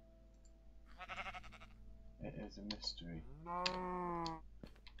difference? It is a mystery.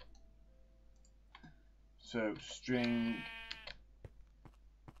 So, string.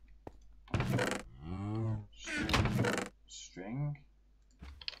 String.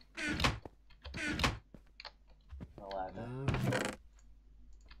 Leather.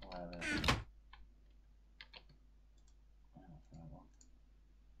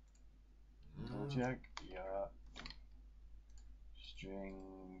 Double check. Yeah. String.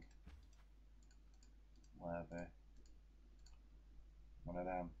 Leather. One of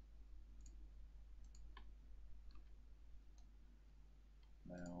them.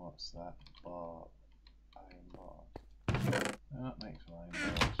 Now what's that? Bar. Iron bars. Oh, that makes iron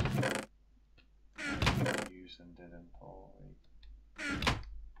bars. Use and didn't already.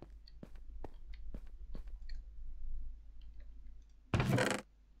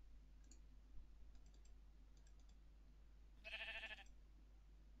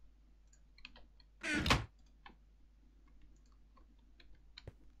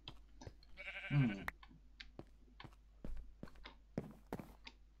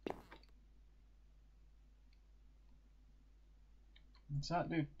 What's that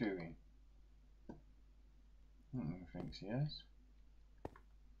dude doing? Thinks yes.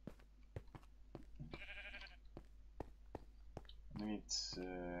 Needs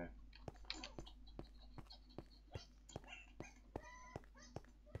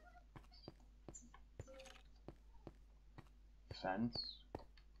fence.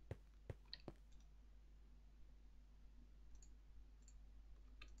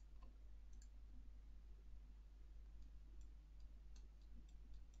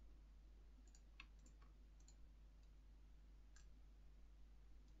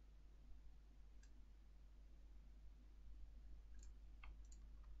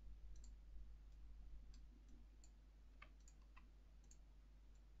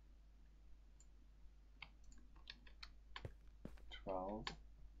 12.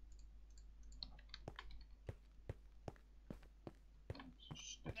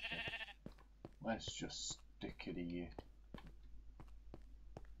 Let's just stick it here.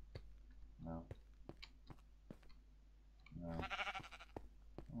 No. No.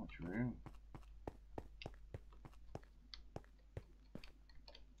 How much room?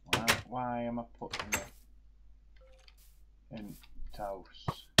 Why am I putting it in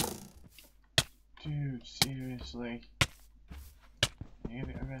toast? Dude, seriously? Give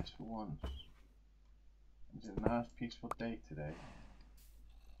it a rest for once. Is it a nice peaceful day today?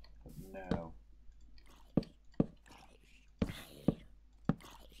 But no.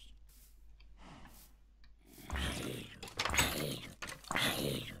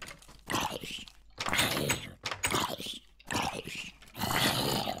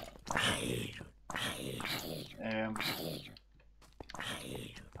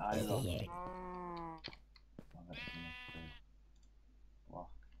 I love it. Block.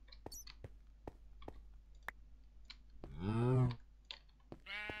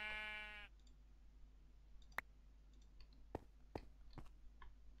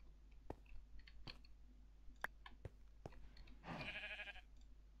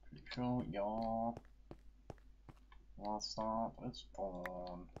 Pretty sure y'all. What's up? It's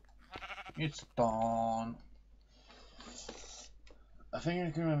dawn. It's dawn. I think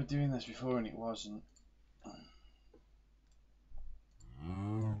I can remember doing this before and it wasn't.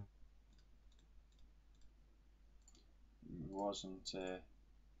 It wasn't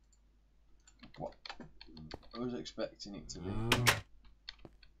what I was expecting it to be.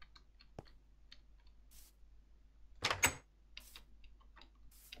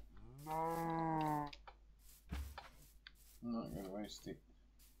 I'm not going to waste it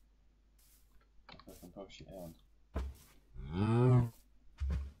if I can push it in.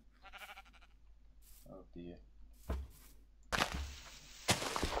 Oh dear.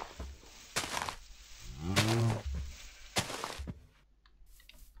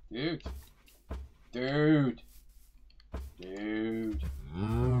 Dude! Dude! Dude!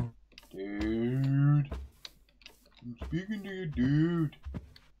 Dude! I'm speaking to you, dude!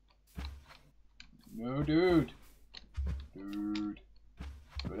 No, dude! Dude!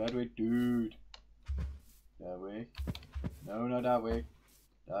 Go that way, dude! That way? No, not that way.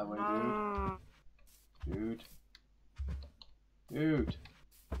 That way, dude. Dude. Dude.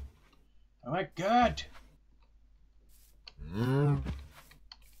 Oh my god!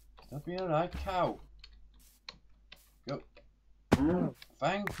 Stop being a right cow. Go.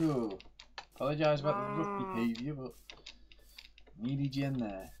 Thank you. Apologise about the rough behaviour, but needed you in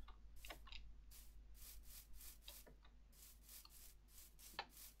there.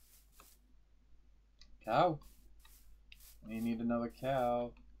 Cow. We need another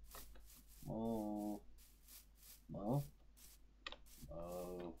cow. Moo. Moo.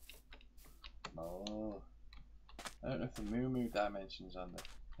 Moo. Moo. I don't know if the moo dimensions on there.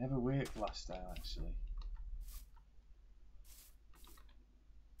 Never worked last time actually.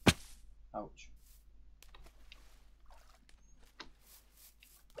 Ouch.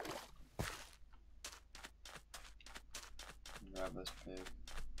 Grab this pig.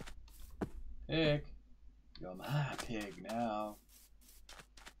 Pig! You're my pig now.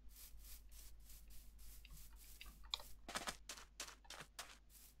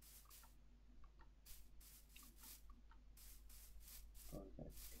 Probably get a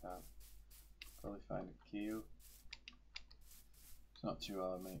cow. Probably find a queue. It's not too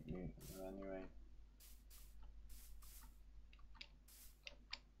hard to make me anyway.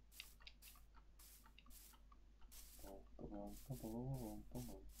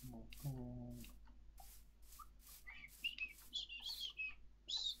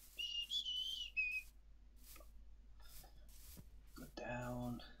 Go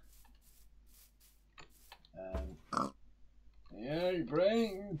down. And yeah, your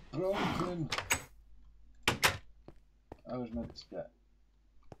brain broken. I was meant to get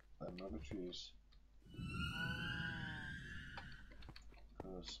them rubber trees.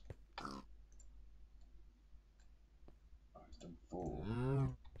 Because I've done 4.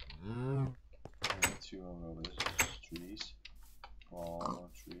 And 2 more rubbers trees. 1 more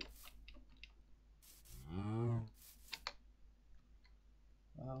tree.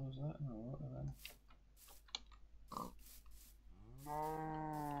 How was that in the water then?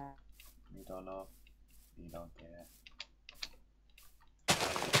 You don't know. You don't care.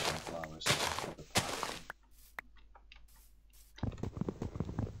 Flowers for the party.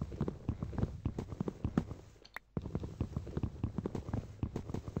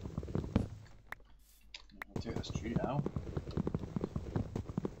 I'll take this tree now.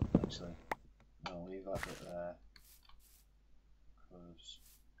 Actually, I'll leave that bit there.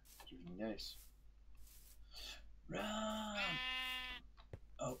 if we can get it. Run!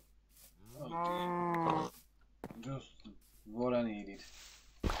 Oh. Oh, just what I needed.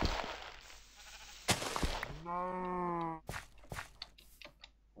 Plug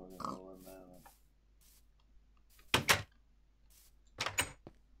it all in there then.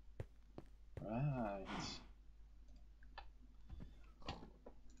 Right.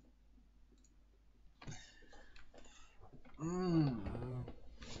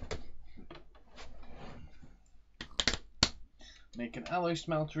 Make an alloy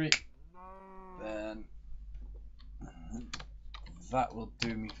smeltery, then that will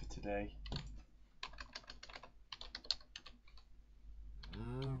do me for today.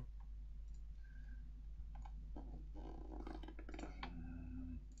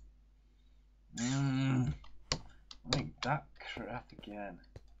 Make that crap again.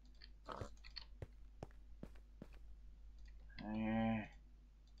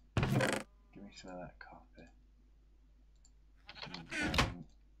 Give me some of that copper.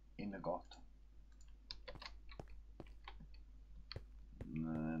 In the got. And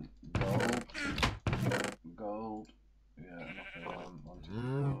then gold. Gold. Yeah, enough of them. 1, 2,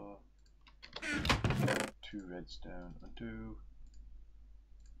 4. 2 redstone. 1, 2.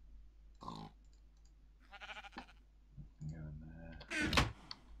 Go in there.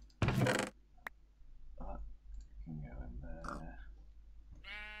 That can go in there.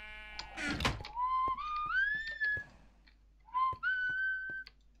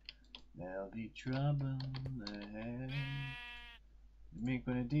 There'll be trouble ahead. You make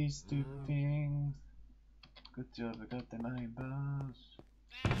one of these two things. Good job, I got them eyeballs.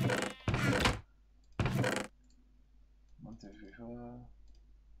 1, 2, 3, 4.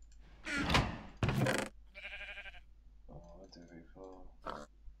 1, 2, 3, 4.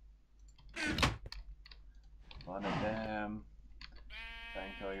 One of them.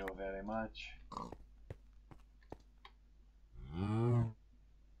 Thank you very much.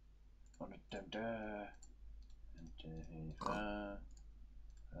 One of them there.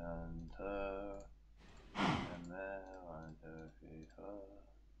 And there. And there. 1, 2, 3, 4.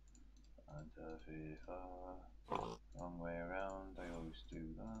 1, 2, 3, 4. Wrong way around, I always do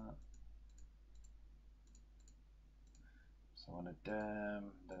that. So one of them,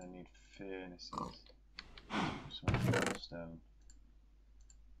 then I need furnaces. Some cobblestone.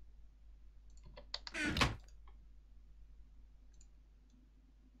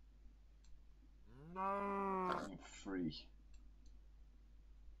 I need 3.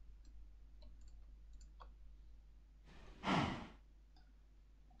 I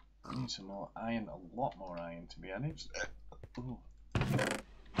need some more iron, a lot more iron to be honest. Ooh.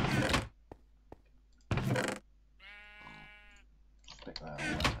 Stick that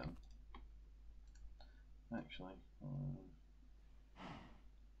all in. Actually,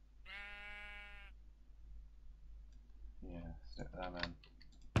 yeah, stick them in.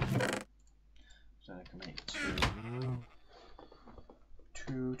 So I can make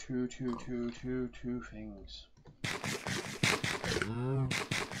 2 things.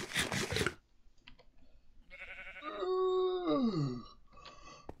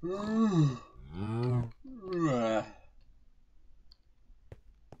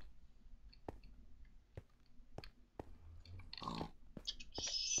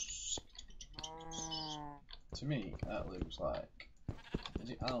 To me, that looks like, is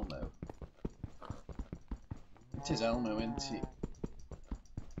it Elmo? It is Elmo, isn't it?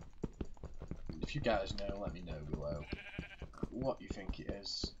 If you guys know, let me know below what you think it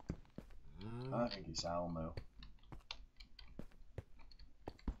is. I think it's Elmo.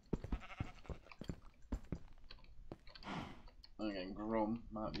 Again, Grum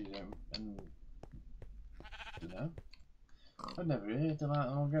might be them, and I don't know. I've never heard of that,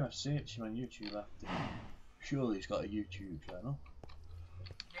 and I'm gonna search him on YouTube after. Surely he's got a YouTube channel.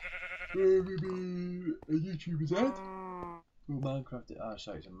 Maybe a YouTuber's head? Oh, Minecraft. Oh,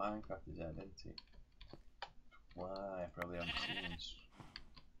 sorry, it's a Minecrafter's head, isn't it? Why, I probably haven't seen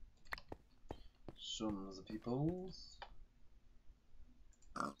some of the people's.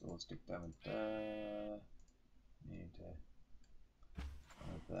 So we'll stick them in there. Need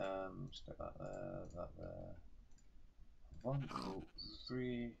one of them, stick that there, that there. 1, 2,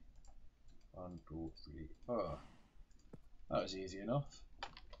 3. 1, 2, 3, 4. That was easy enough.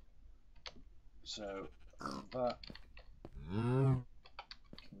 So that can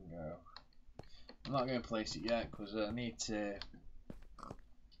go. I'm not going to place it yet because I need to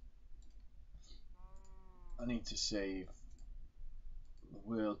save the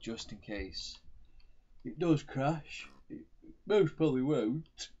world just in case it does crash. It most probably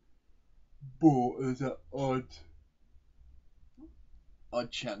won't, but there's that odd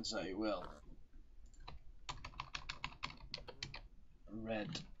odd chance that it will.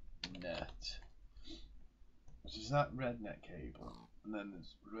 Red net. Which is that red net cable, and then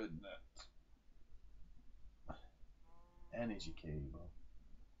there's red net energy cable.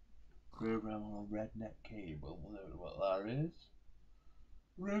 Programmable red net cable, whatever what that is.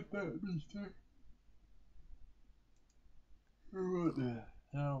 Red net meter. What the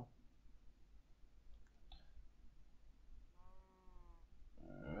hell?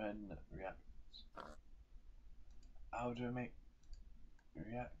 Red net reactors. How do I make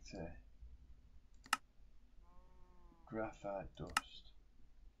reactor? Graphite dust.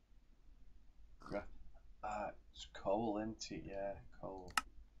 It's coal, isn't it? Yeah, coal.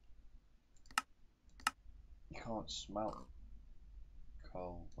 You can't smelt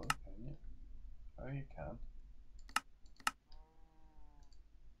coal, can you? Oh, you can.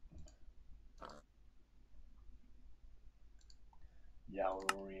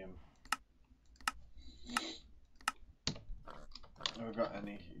 Yellorium. Have I got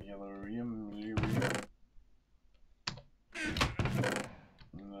any yellorium?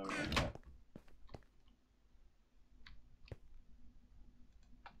 No, not yet.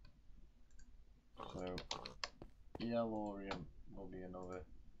 So, yellorium will be another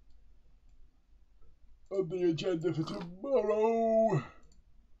on the agenda for tomorrow.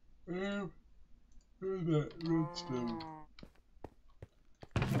 Where's that redstone?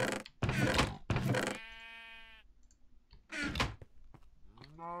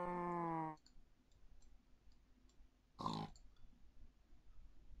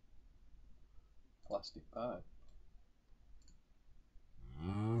 Plastic pipe.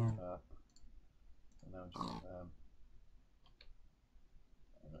 And now just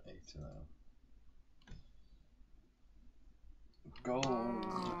I've got 8 of them. Gold.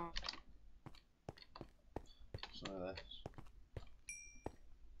 Some of this.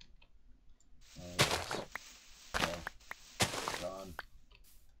 Gone.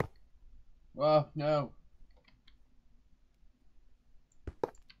 Well, no.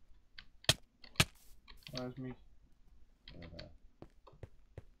 Where's me? There.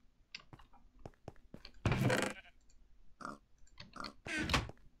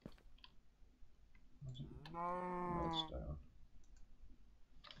 Redstone.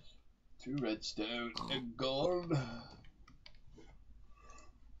 2 redstone and gold.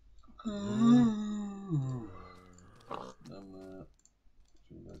 And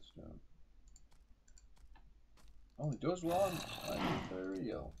 2 redstone. Only does one. I'm for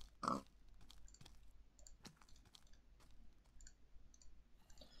real.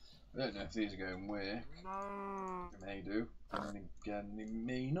 I don't know if these are going to work. They may do, and again they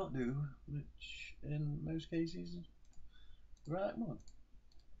may not do, which in most cases is the right one.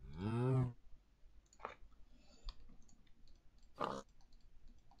 Not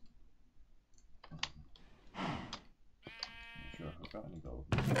sure if I've got any gold.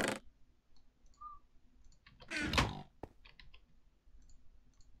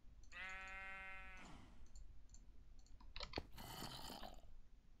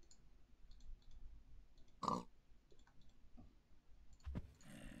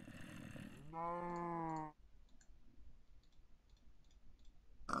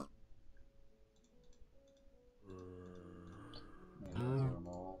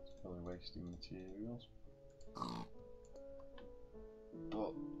 Wasting materials,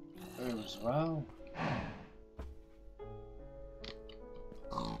 but as well.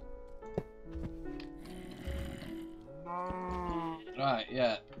 Right,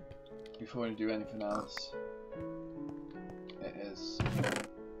 yeah. Before I do anything else, it is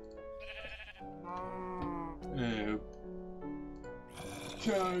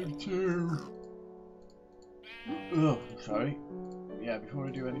time to. Oh, sorry. Yeah, before I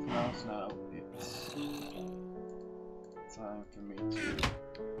do anything else now, it's time for me to.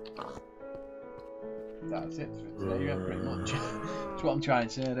 That's it for today. Yeah, pretty much. That's what I'm trying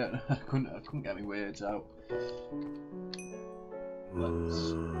to say. I don't know. I couldn't get my words out.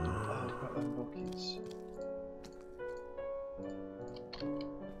 Let's. Oh, I've got them buckets.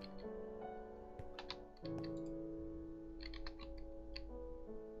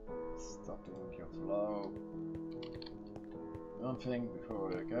 Stopping your flow. One thing before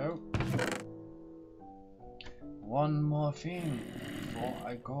I go. One more thing before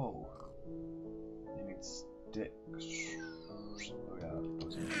I go. You need sticks. Oh yeah, that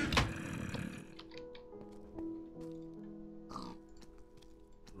doesn't.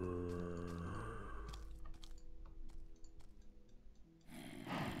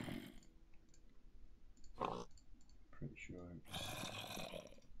 Pretty sure it's.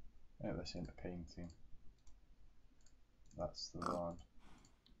 Oh, this ain't the painting. That's the one.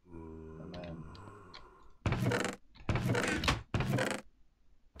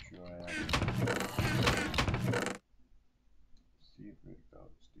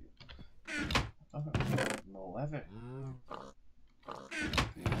 Clever.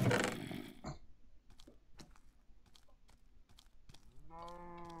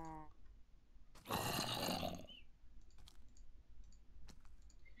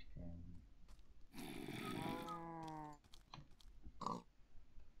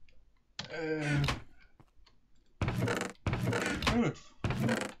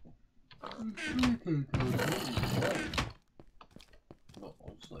 Not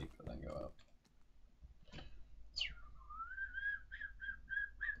all sleep and then go out.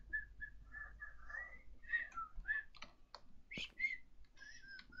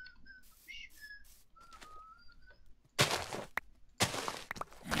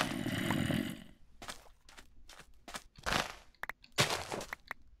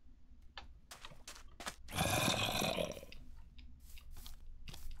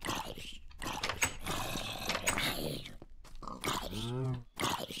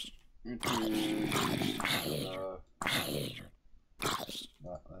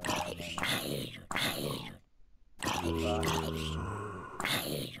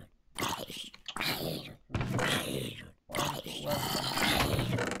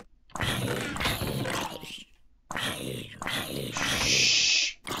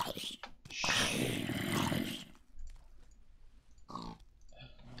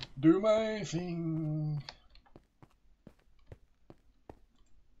 Do my thing.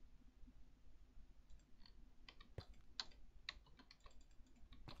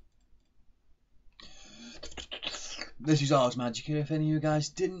 This is Ars Magica, if any of you guys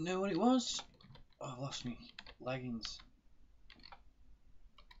didn't know what it was. Oh, I've lost me leggings.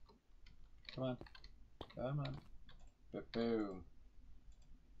 Come on. Come on. Boom.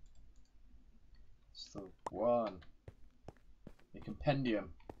 It's the one. The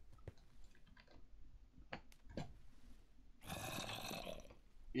compendium.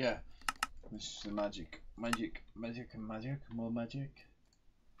 Yeah. This is the magic. Magic, more magic.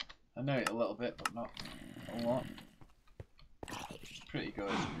 I know it a little bit, but not a lot. It's pretty good.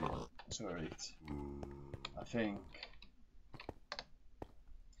 It's alright. I think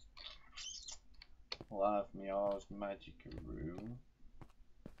we'll have my Ars Magica room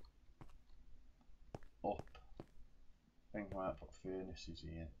up. I think I might put furnaces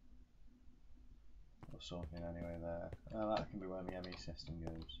here. Or something anyway there. Oh, that can be where my ME system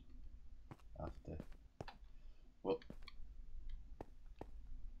goes. After. But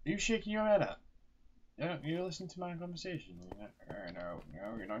are you shaking your head at? You're listening to my conversation. You're like, oh,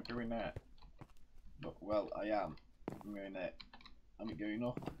 no, you're not doing that. But well, I am. I'm going that. I'm going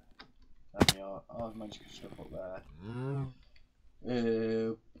up. And Ars Magica stuff up there.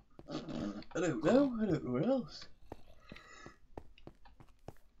 I don't know what else.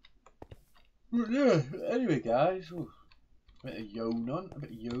 But yeah, anyway guys, ooh, a bit of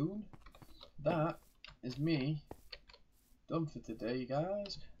yawn. That is me done for today,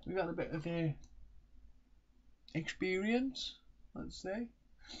 guys. We got a bit of experience, let's say,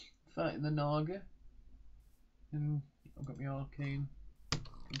 fighting the Naga, and I've got my arcane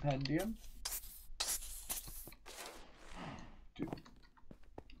compendium.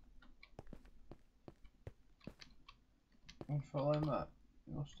 I'm following that.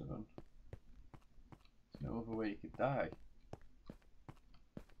 You must have done. There's no other way you could die.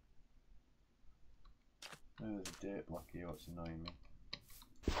 Oh, there's a dirt block here, what's annoying me.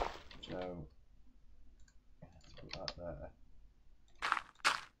 So, let's put that there.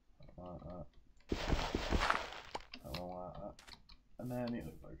 Like that. That one like that. And then it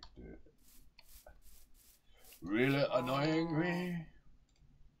looks like dirt. Really annoying me.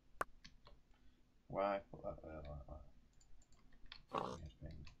 Why put that there like that?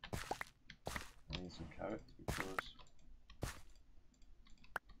 I need some carrots because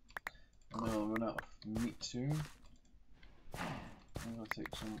I know I'll run out of meat soon. I'm gonna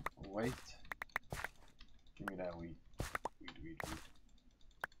take some weight. Give me that wheat. Wheat.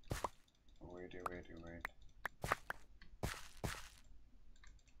 Wait. Take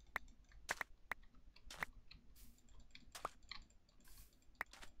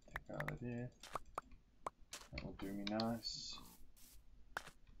out of there. That will do me nice.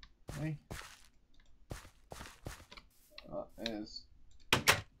 Okay. That is.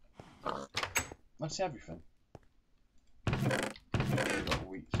 That's everything. We've got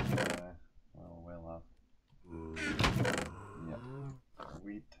wheat somewhere. Well, we'll have. Yeah.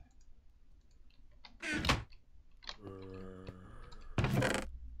 Wheat.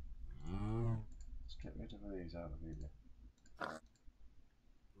 Let's get rid of these out of here.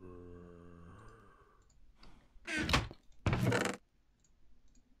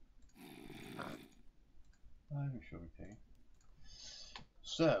 Let me show you.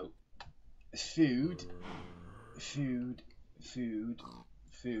 So, food Food, food,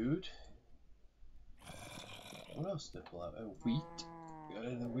 food. What else did they pull out? Oh, wheat. Got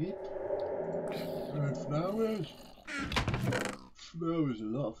any wheat? Flowers. Flowers, a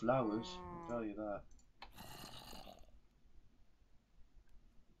lot of flowers. I'll tell you that.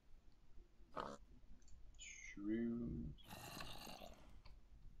 Shrooms.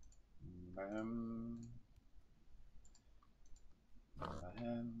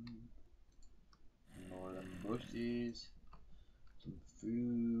 More of them bushes. Some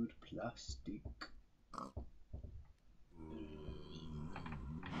food, plastic.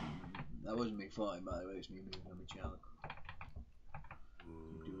 That wasn't me farting, by the way, it's me moving on my channel.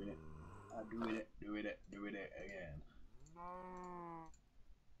 I'm doing it. I'm doing it, doing it, doing it again.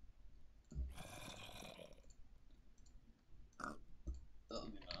 That'll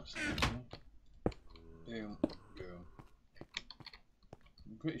be nice. Boom, boom.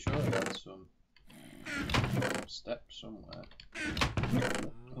 I'm pretty sure I had some steps somewhere.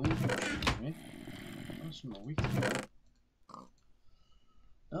 Oh, excuse me. That's some more wheat in there.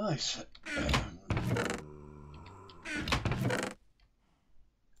 Nice.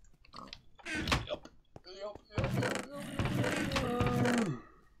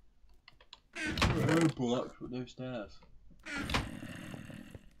 Blocks with no stairs.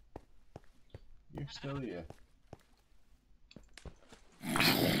 You're still here.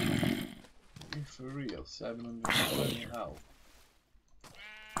 You for real? 720 health.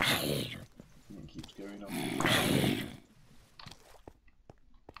 And it keeps going on.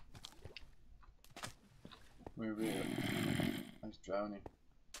 We're real. Nice drowning.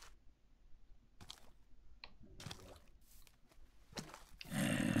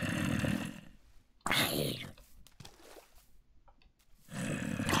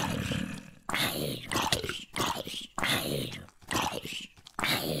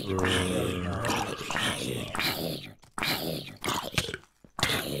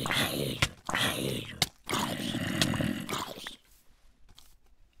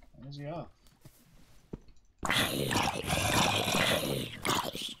 Where's he off?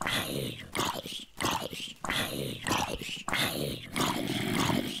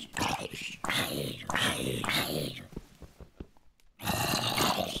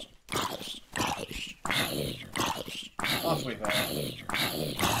 Off with that.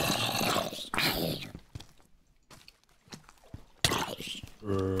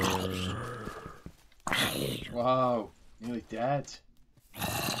 Wow, nearly dead.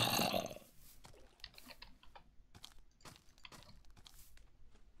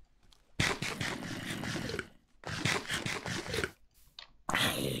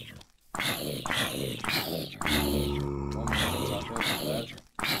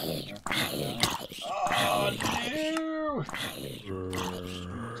 Oh no!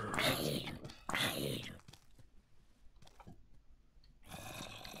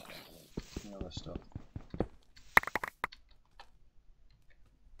 Other stuff.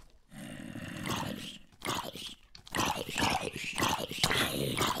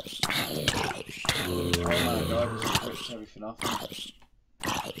 Oh my god, this puts everything off.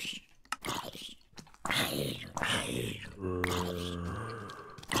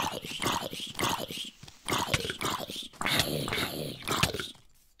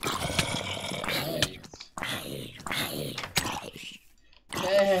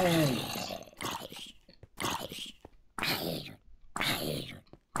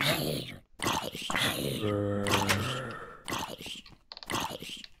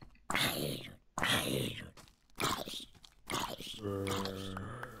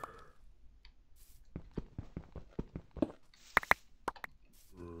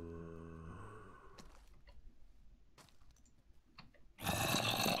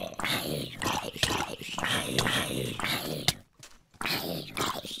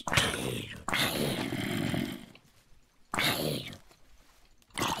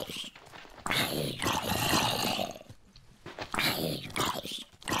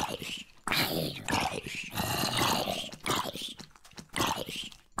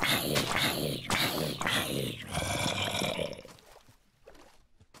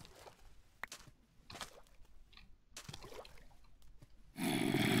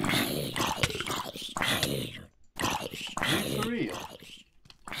 For real?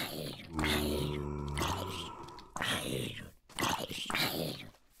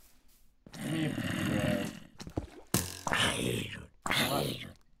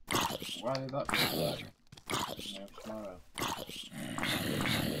 Why did that go there? No, tomorrow.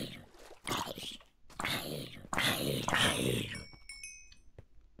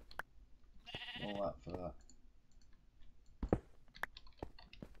 All that for that.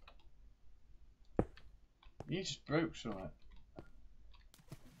 He just broke something.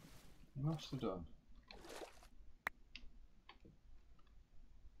 He must have done.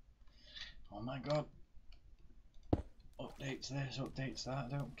 Oh my god. Updates this, updates that, I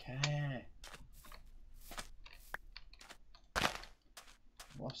don't care.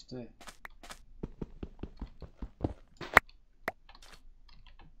 Lost it.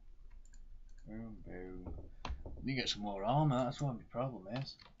 Boom, boom. You get some more armour, that's what my problem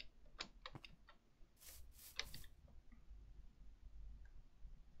is.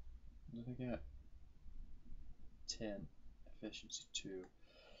 What did I get? 10. Efficiency 2.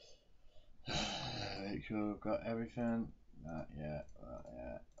 Make sure we've got everything. That yet, that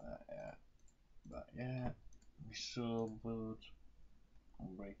yet, that yet, that yet. Resorbed.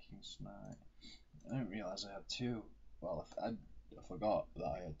 Unbreaking Snipe. I didn't realise I had 2. Well, I forgot that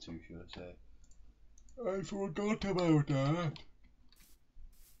I had 2, should I say. I forgot about that.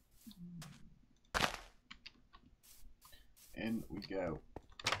 In we go.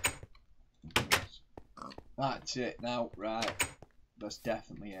 That's it now, right. That's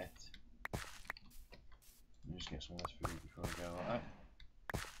definitely it. Let me just get some of this food before I go, alright?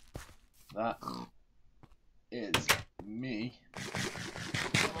 That is me.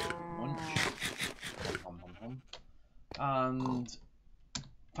 Munch. And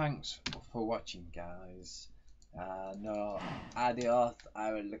thanks for watching, guys. No, adios.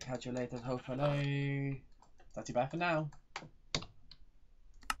 I will catch you later, hopefully. That's it, bye for now.